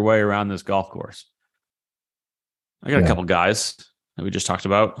strike their way around this golf course. I got a couple guys that we just talked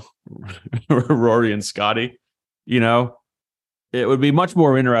about, Rory and Scotty. It would be much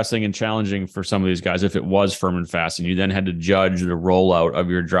more interesting and challenging for some of these guys if it was firm and fast, and you then had to judge the rollout of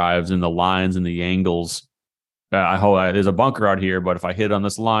your drives and the lines and the angles. There's a bunker out here, but if I hit on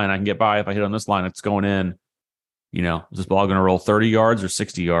this line, I can get by. If I hit on this line, it's going in. Is this ball going to roll 30 yards or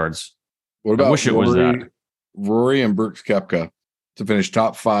 60 yards? What about I wish it was that. Rory and Brooks Koepka to finish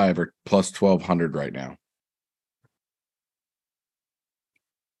top 5 or plus 1,200 right now.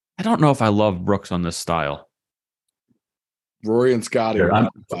 I don't know if I love Brooks on this style. Rory and Scotty are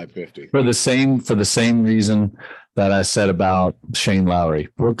 550 for the same reason that I said about Shane Lowry.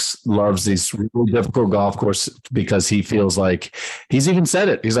 Brooks loves these really difficult golf courses because he feels like he's even said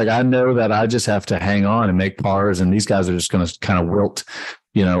it. He's like, I know that I just have to hang on and make pars, and these guys are just going to kind of wilt,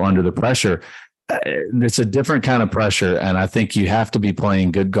 under the pressure. It's a different kind of pressure, and I think you have to be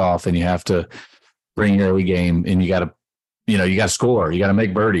playing good golf, and you have to bring your early game, and you got to score, you got to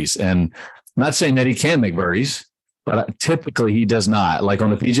make birdies. And I'm not saying that he can make birdies, but typically he does not. Like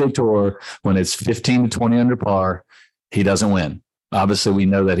on the PGA Tour, when it's 15 to 20 under par, he doesn't win. Obviously, we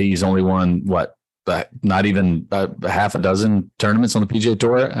know that he's only won, not even half a dozen tournaments on the PGA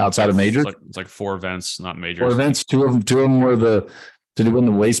Tour outside of majors. It's like 4 events, not majors. 4 events. Two of them were did he win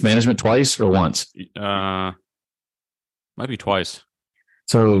the Waste Management twice or once? Might be twice.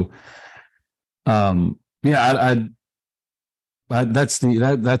 So, that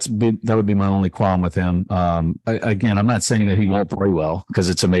would be my only qualm with him. Again, I'm not saying that he won't play well because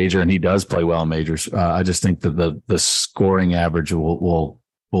it's a major and he does play well in majors. I just think that the scoring average will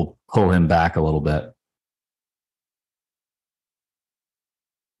pull him back a little bit.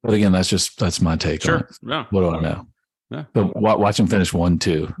 But again, that's my take on it. Yeah. What do I know? Yeah. But watch him finish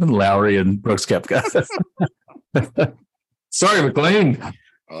 1-2. Lowry and Brooks Koepka. Sorry, McLean.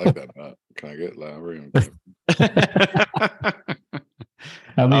 I like that bet. Can I get Lowry?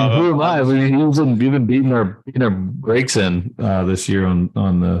 I mean, who am I? I mean, you've been beating our breaks in this year on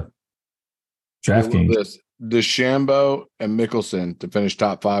the DraftKings. DeChambeau and Mickelson to finish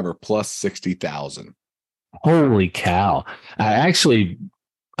top 5 are plus 60,000. Holy cow! I actually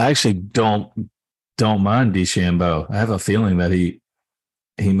don't mind DeChambeau. I have a feeling that he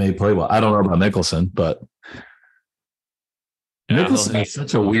may play well. I don't know about Mickelson, but Mickelson is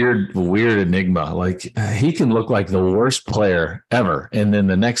such a weird enigma. Like he can look like the worst player ever, and then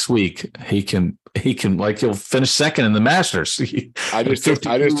the next week he can like he'll finish second in the Masters. I just took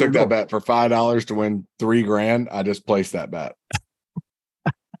that bet for $5 to win $3,000. I just placed that bet.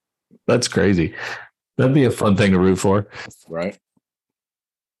 That's crazy. That'd be a fun thing to root for, right?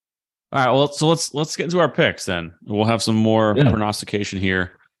 All right. Well, so let's get into our picks then. We'll have some more prognostication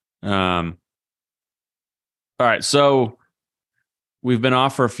here. All right. So we've been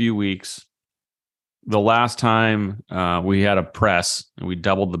off for a few weeks. the last time we had a press and we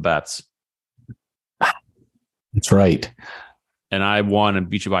doubled the bets. That's right. And I won and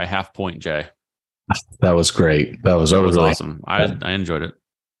beat you by a half point, Jay. That was great. That was awesome. I enjoyed it.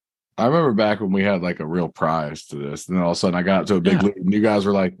 I remember back when we had like a real prize to this, and then all of a sudden I got to a big league, and you guys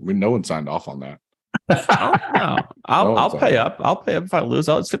were like, "No one signed off on that." No. I'll pay up. I'll pay up if I lose.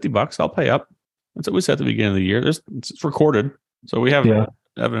 It's $50. I'll pay up. That's what we said at the beginning of the year. It's recorded, so we have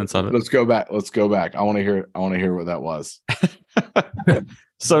evidence of it. Let's go back. I want to hear what that was.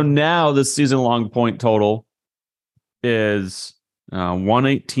 So now the season long point total is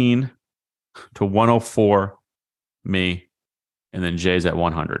 118 to 104. Me, and then Jay's at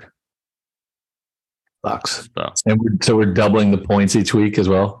 100. Bucks. And we're doubling the points each week as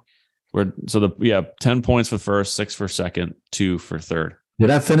well. 10 points for first, 6 for second, 2 for third.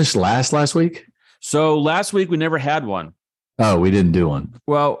 Did I finish last week? So last week we never had one. Oh, we didn't do one.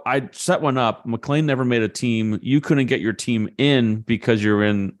 Well, I set one up. McLean never made a team. You couldn't get your team in because you're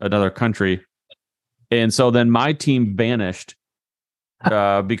in another country. And so then my team vanished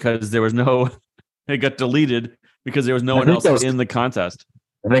because there was no, it got deleted because there was no one else in the contest.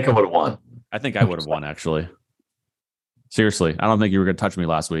 I think I would have won. I think I would have won, actually. Seriously, I don't think you were going to touch me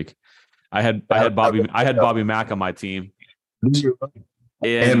last week. I had Bobby Mack on my team.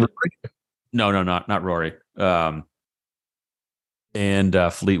 And no, not Rory.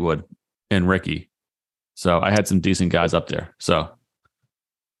 And Fleetwood and Rickie. So I had some decent guys up there. So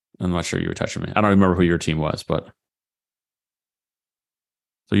I'm not sure you were touching me. I don't remember who your team was, but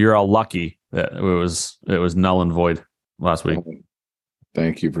so you're all lucky that it was null and void last week.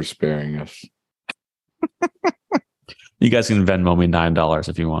 Thank you for sparing us. You guys can Venmo me $9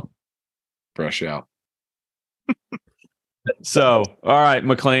 if you want. Fresh out. So, all right,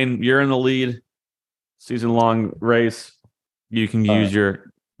 McLean, you're in the lead. Season-long race. You can use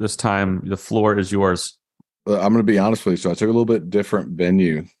this time. The floor is yours. I'm going to be honest with you. So I took a little bit different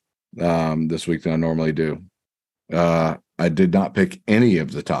venue this week than I normally do. I did not pick any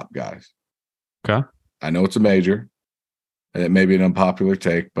of the top guys. Okay. I know it's a major, and it may be an unpopular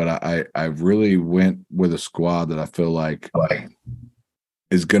take, but I really went with a squad that I feel like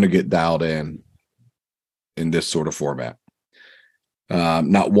is going to get dialed in this sort of format.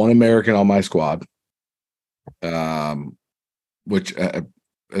 Not one American on my squad, which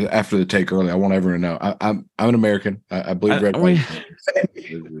after the take earlier, I want everyone to know I'm an American. I believe red. I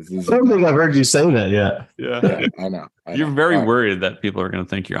don't think I've heard you say that yet. Yeah, I know. You're very worried that people are going to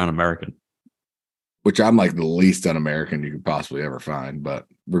think you're un-American. Which I'm like the least un-American you could possibly ever find. But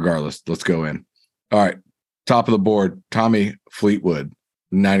regardless, let's go in. All right. Top of the board, Tommy Fleetwood,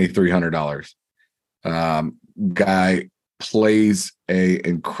 $9,300. Guy plays a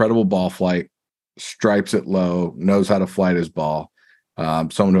incredible ball flight, stripes it low, knows how to flight his ball.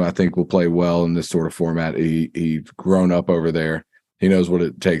 Someone who I think will play well in this sort of format. He's grown up over there. He knows what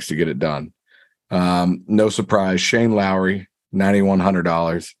it takes to get it done. No surprise, Shane Lowry,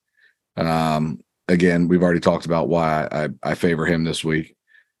 $9,100. Again, we've already talked about why I favor him this week.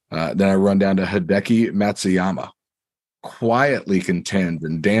 Then I run down to Hideki Matsuyama. Quietly contends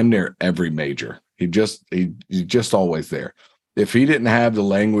in damn near every major. He's just always there. If he didn't have the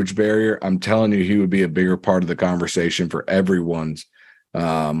language barrier, I'm telling you, he would be a bigger part of the conversation for everyone's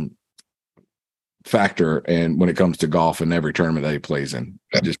factor. And when it comes to golf and every tournament that he plays in,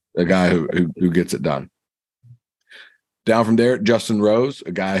 just a guy who gets it done. Down from there, Justin Rose,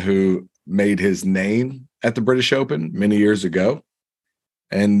 a guy who made his name at the British Open many years ago.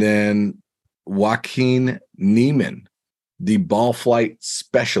 And then Joaquin Niemann, the ball flight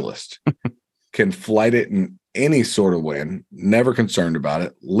specialist, can flight it in any sort of wind, never concerned about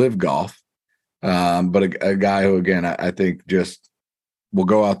it, live golf. But a guy who, again, I think just will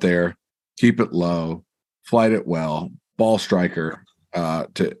go out there, keep it low, flight it well, ball striker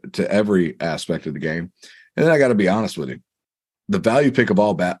to every aspect of the game. And then I got to be honest with you. The value pick of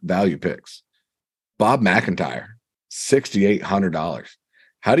all value picks, Bob MacIntyre, $6,800.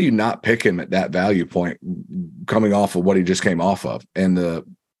 How do you not pick him at that value point coming off of what he just came off of and the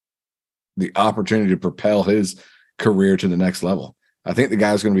opportunity to propel his career to the next level? I think the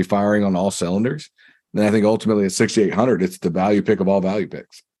guy's going to be firing on all cylinders. And I think ultimately at 6,800, it's the value pick of all value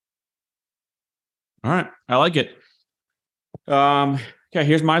picks. All right. I like it. Okay,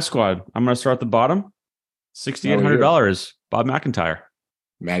 here's my squad. I'm going to start at the bottom. $6,800, Bob MacIntyre.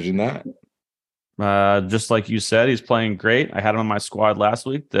 Imagine that. Just like you said, he's playing great. I had him on my squad last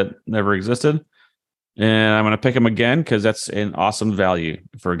week that never existed. And I'm going to pick him again because that's an awesome value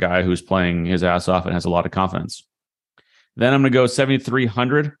for a guy who's playing his ass off and has a lot of confidence. Then I'm going to go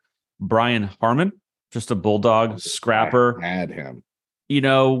 7,300, Brian Harman, just a bulldog scrapper. Add him.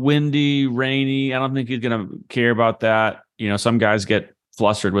 windy, rainy. I don't think he's going to care about that. Some guys get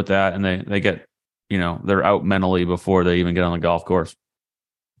flustered with that and they get, they're out mentally before they even get on the golf course.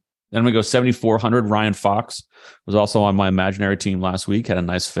 Then we go 7,400. Ryan Fox was also on my imaginary team last week, had a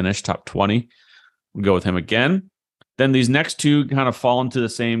nice finish, top 20. We'll go with him again. Then these next two kind of fall into the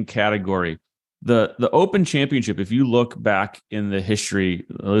same category. The Open Championship, if you look back in the history,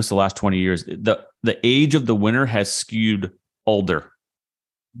 at least the last 20 years, the age of the winner has skewed older,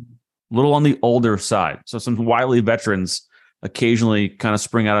 a little on the older side. So some wily veterans occasionally kind of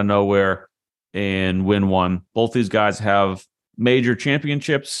spring out of nowhere and win one. Both these guys have major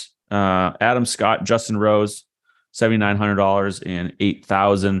championships. Adam Scott, Justin Rose, $7,900 and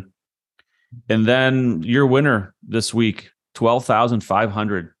 $8,000. And then your winner this week,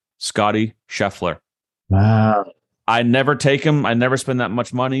 $12,500, Scotty Scheffler. Wow. I never take him. I never spend that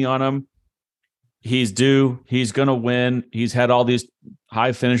much money on him. He's due. He's going to win. He's had all these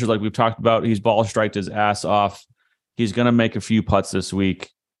high finishes like we've talked about. He's ball striked his ass off. He's going to make a few putts this week.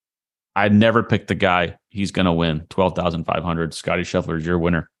 I never picked the guy. He's going to win. 12,500. Scotty Scheffler is your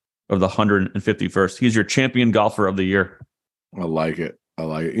winner of the 151st. He's your champion golfer of the year. I like it.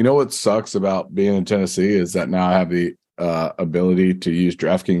 You know what sucks about being in Tennessee is that now I have the ability to use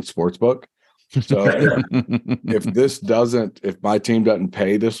DraftKings Sportsbook. So if my team doesn't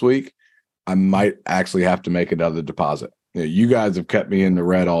pay this week, I might actually have to make another deposit. You guys have kept me in the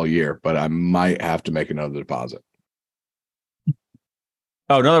red all year, but I might have to make another deposit.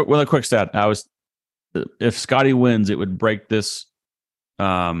 Oh, another quick stat. If Scotty wins, it would break this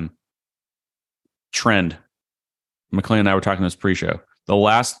trend. McLean and I were talking this pre-show. The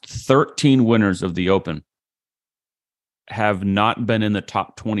last 13 winners of the Open have not been in the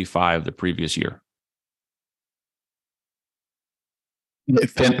top 25 the previous year.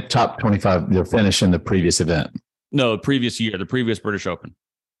 Top 25, they're finished in the previous event. No, previous year, the previous British Open.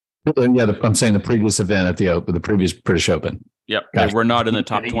 Yeah, I'm saying the previous event at the Open, the previous British Open. Yep, Gotcha. We're not in the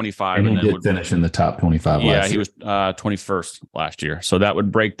top 25. And he did finish in the top 25 Yeah, last he year. was 21st last year. So that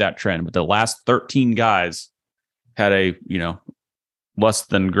would break that trend. But the last 13 guys had a, less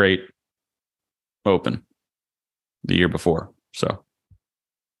than great Open the year before. So, all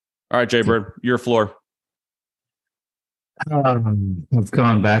right, Jay Bird, your floor. I've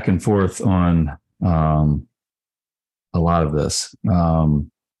gone back and forth on a lot of this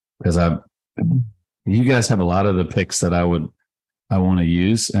because you guys have a lot of the picks that I want to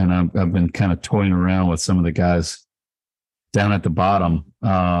use, and I've been kind of toying around with some of the guys down at the bottom.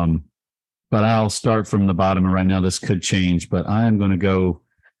 But I'll start from the bottom, and right now this could change. But I am going to go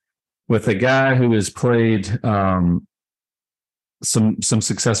with a guy who has played some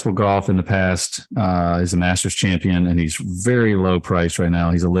successful golf in the past. He's a Masters champion, and he's very low priced right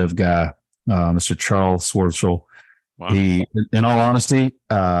now. He's a live guy, Mr. Charles Schwartzel. Wow. He, in all honesty,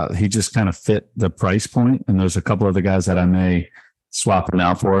 he just kind of fit the price point, and there's a couple other guys that I may swap him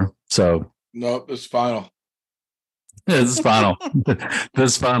out for. So nope, it's final. Yeah, this is final.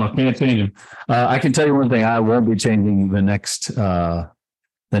 This is final. Can't change him. I can tell you one thing: I won't be changing the next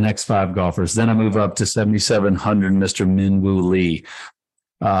five golfers. Then I move up to 7,700, Mr. Minwoo Lee.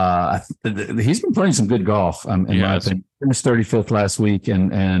 He's been playing some good golf. In my opinion, he finished 35th last week,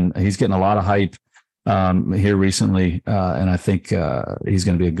 and he's getting a lot of hype here recently. And I think he's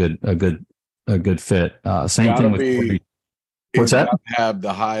going to be a good fit. Same thing with Rory. What's that? Have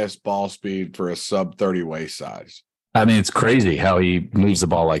the highest ball speed for a sub 30 waist size. I mean, it's crazy how he moves the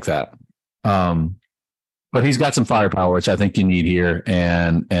ball like that. But he's got some firepower, which I think you need here,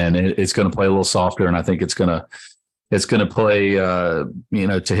 and it's going to play a little softer, and I think it's going to play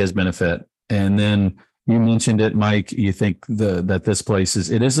to his benefit. And then you mentioned it, Mike. You think that this place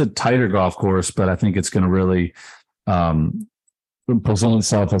is a tighter golf course, but I think it's going to really present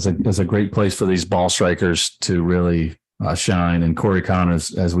itself as a great place for these ball strikers to really shine. And Corey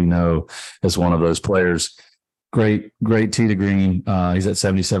Connors, as we know, is one of those players. Great tee to green. He's at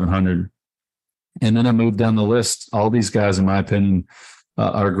 7,700. And then I moved down the list. All these guys, in my opinion,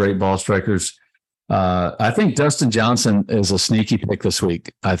 are great ball strikers. I think Dustin Johnson is a sneaky pick this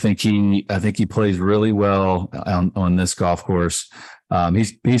week. I think he plays really well on this golf course.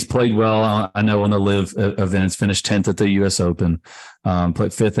 He's played well. I know on the live events, finished 10th at the U.S. Open, played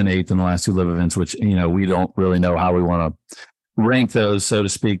 5th and 8th in the last two live events, which we don't really know how we want to rank those, so to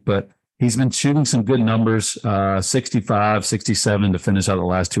speak, but. He's been shooting some good numbers, 65, 67 to finish out the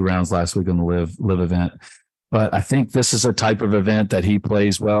last two rounds last week on the live event. But I think this is a type of event that he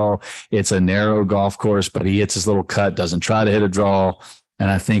plays well. It's a narrow golf course, but he hits his little cut, doesn't try to hit a draw. And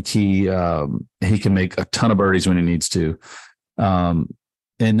I think he can make a ton of birdies when he needs to.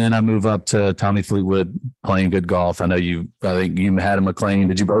 And then I move up to Tommy Fleetwood playing good golf. I think you had him McLean.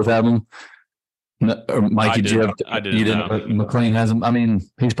 Did you both have him? No, or Mikey, did you have? I didn't. You didn't. McLean has him. I mean,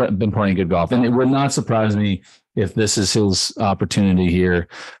 he's been playing good golf, and it would not surprise me if this is his opportunity here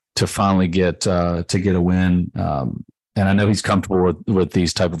to finally get a win. And I know he's comfortable with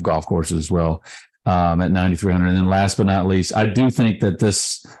these type of golf courses as well at 9,300. And then last but not least, I do think that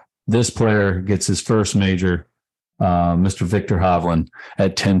this player gets his first major. Mr. Victor Hovland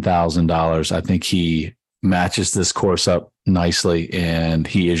at $10,000. I think he matches this course up nicely, and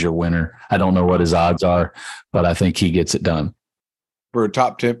he is your winner. I don't know what his odds are, but I think he gets it done. For a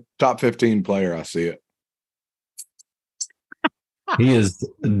top 15 player, I see it. He is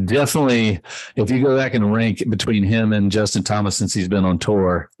definitely, if you go back and rank between him and Justin Thomas since he's been on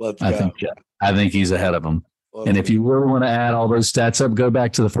tour, I think he's ahead of him. And if you really want to add all those stats up, go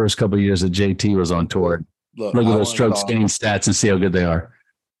back to the first couple of years that JT was on tour. Look at those strokes gained stats and see how good they are.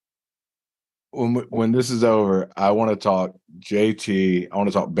 When this is over, I want to talk JT. I want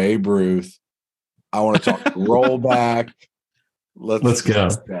to talk Babe Ruth. I want to talk rollback. Let's go.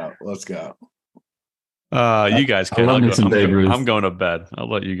 Let's go. You guys can. I'm going to bed. I'll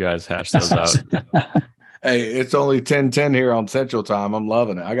let you guys hash those out. Hey, it's only 10:10 here on Central Time. I'm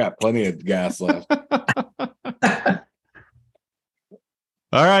loving it. I got plenty of gas left.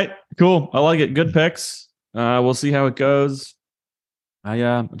 All right, cool. I like it. Good picks. We'll see how it goes.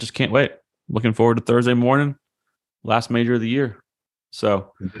 I just can't wait. Looking forward to Thursday morning, last major of the year.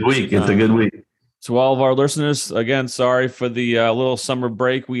 So good week. It's a good week. To all of our listeners, again, sorry for the little summer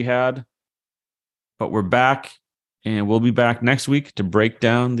break we had, but we're back, and we'll be back next week to break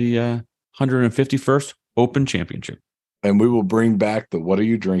down the 151st Open Championship. And we will bring back the "What are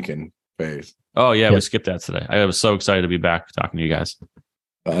you drinking?" phase. Oh yeah, we skipped that today. I was so excited to be back talking to you guys.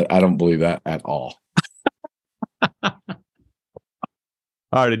 I don't believe that at all.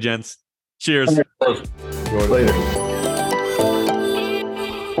 All right, gents. Cheers. Later.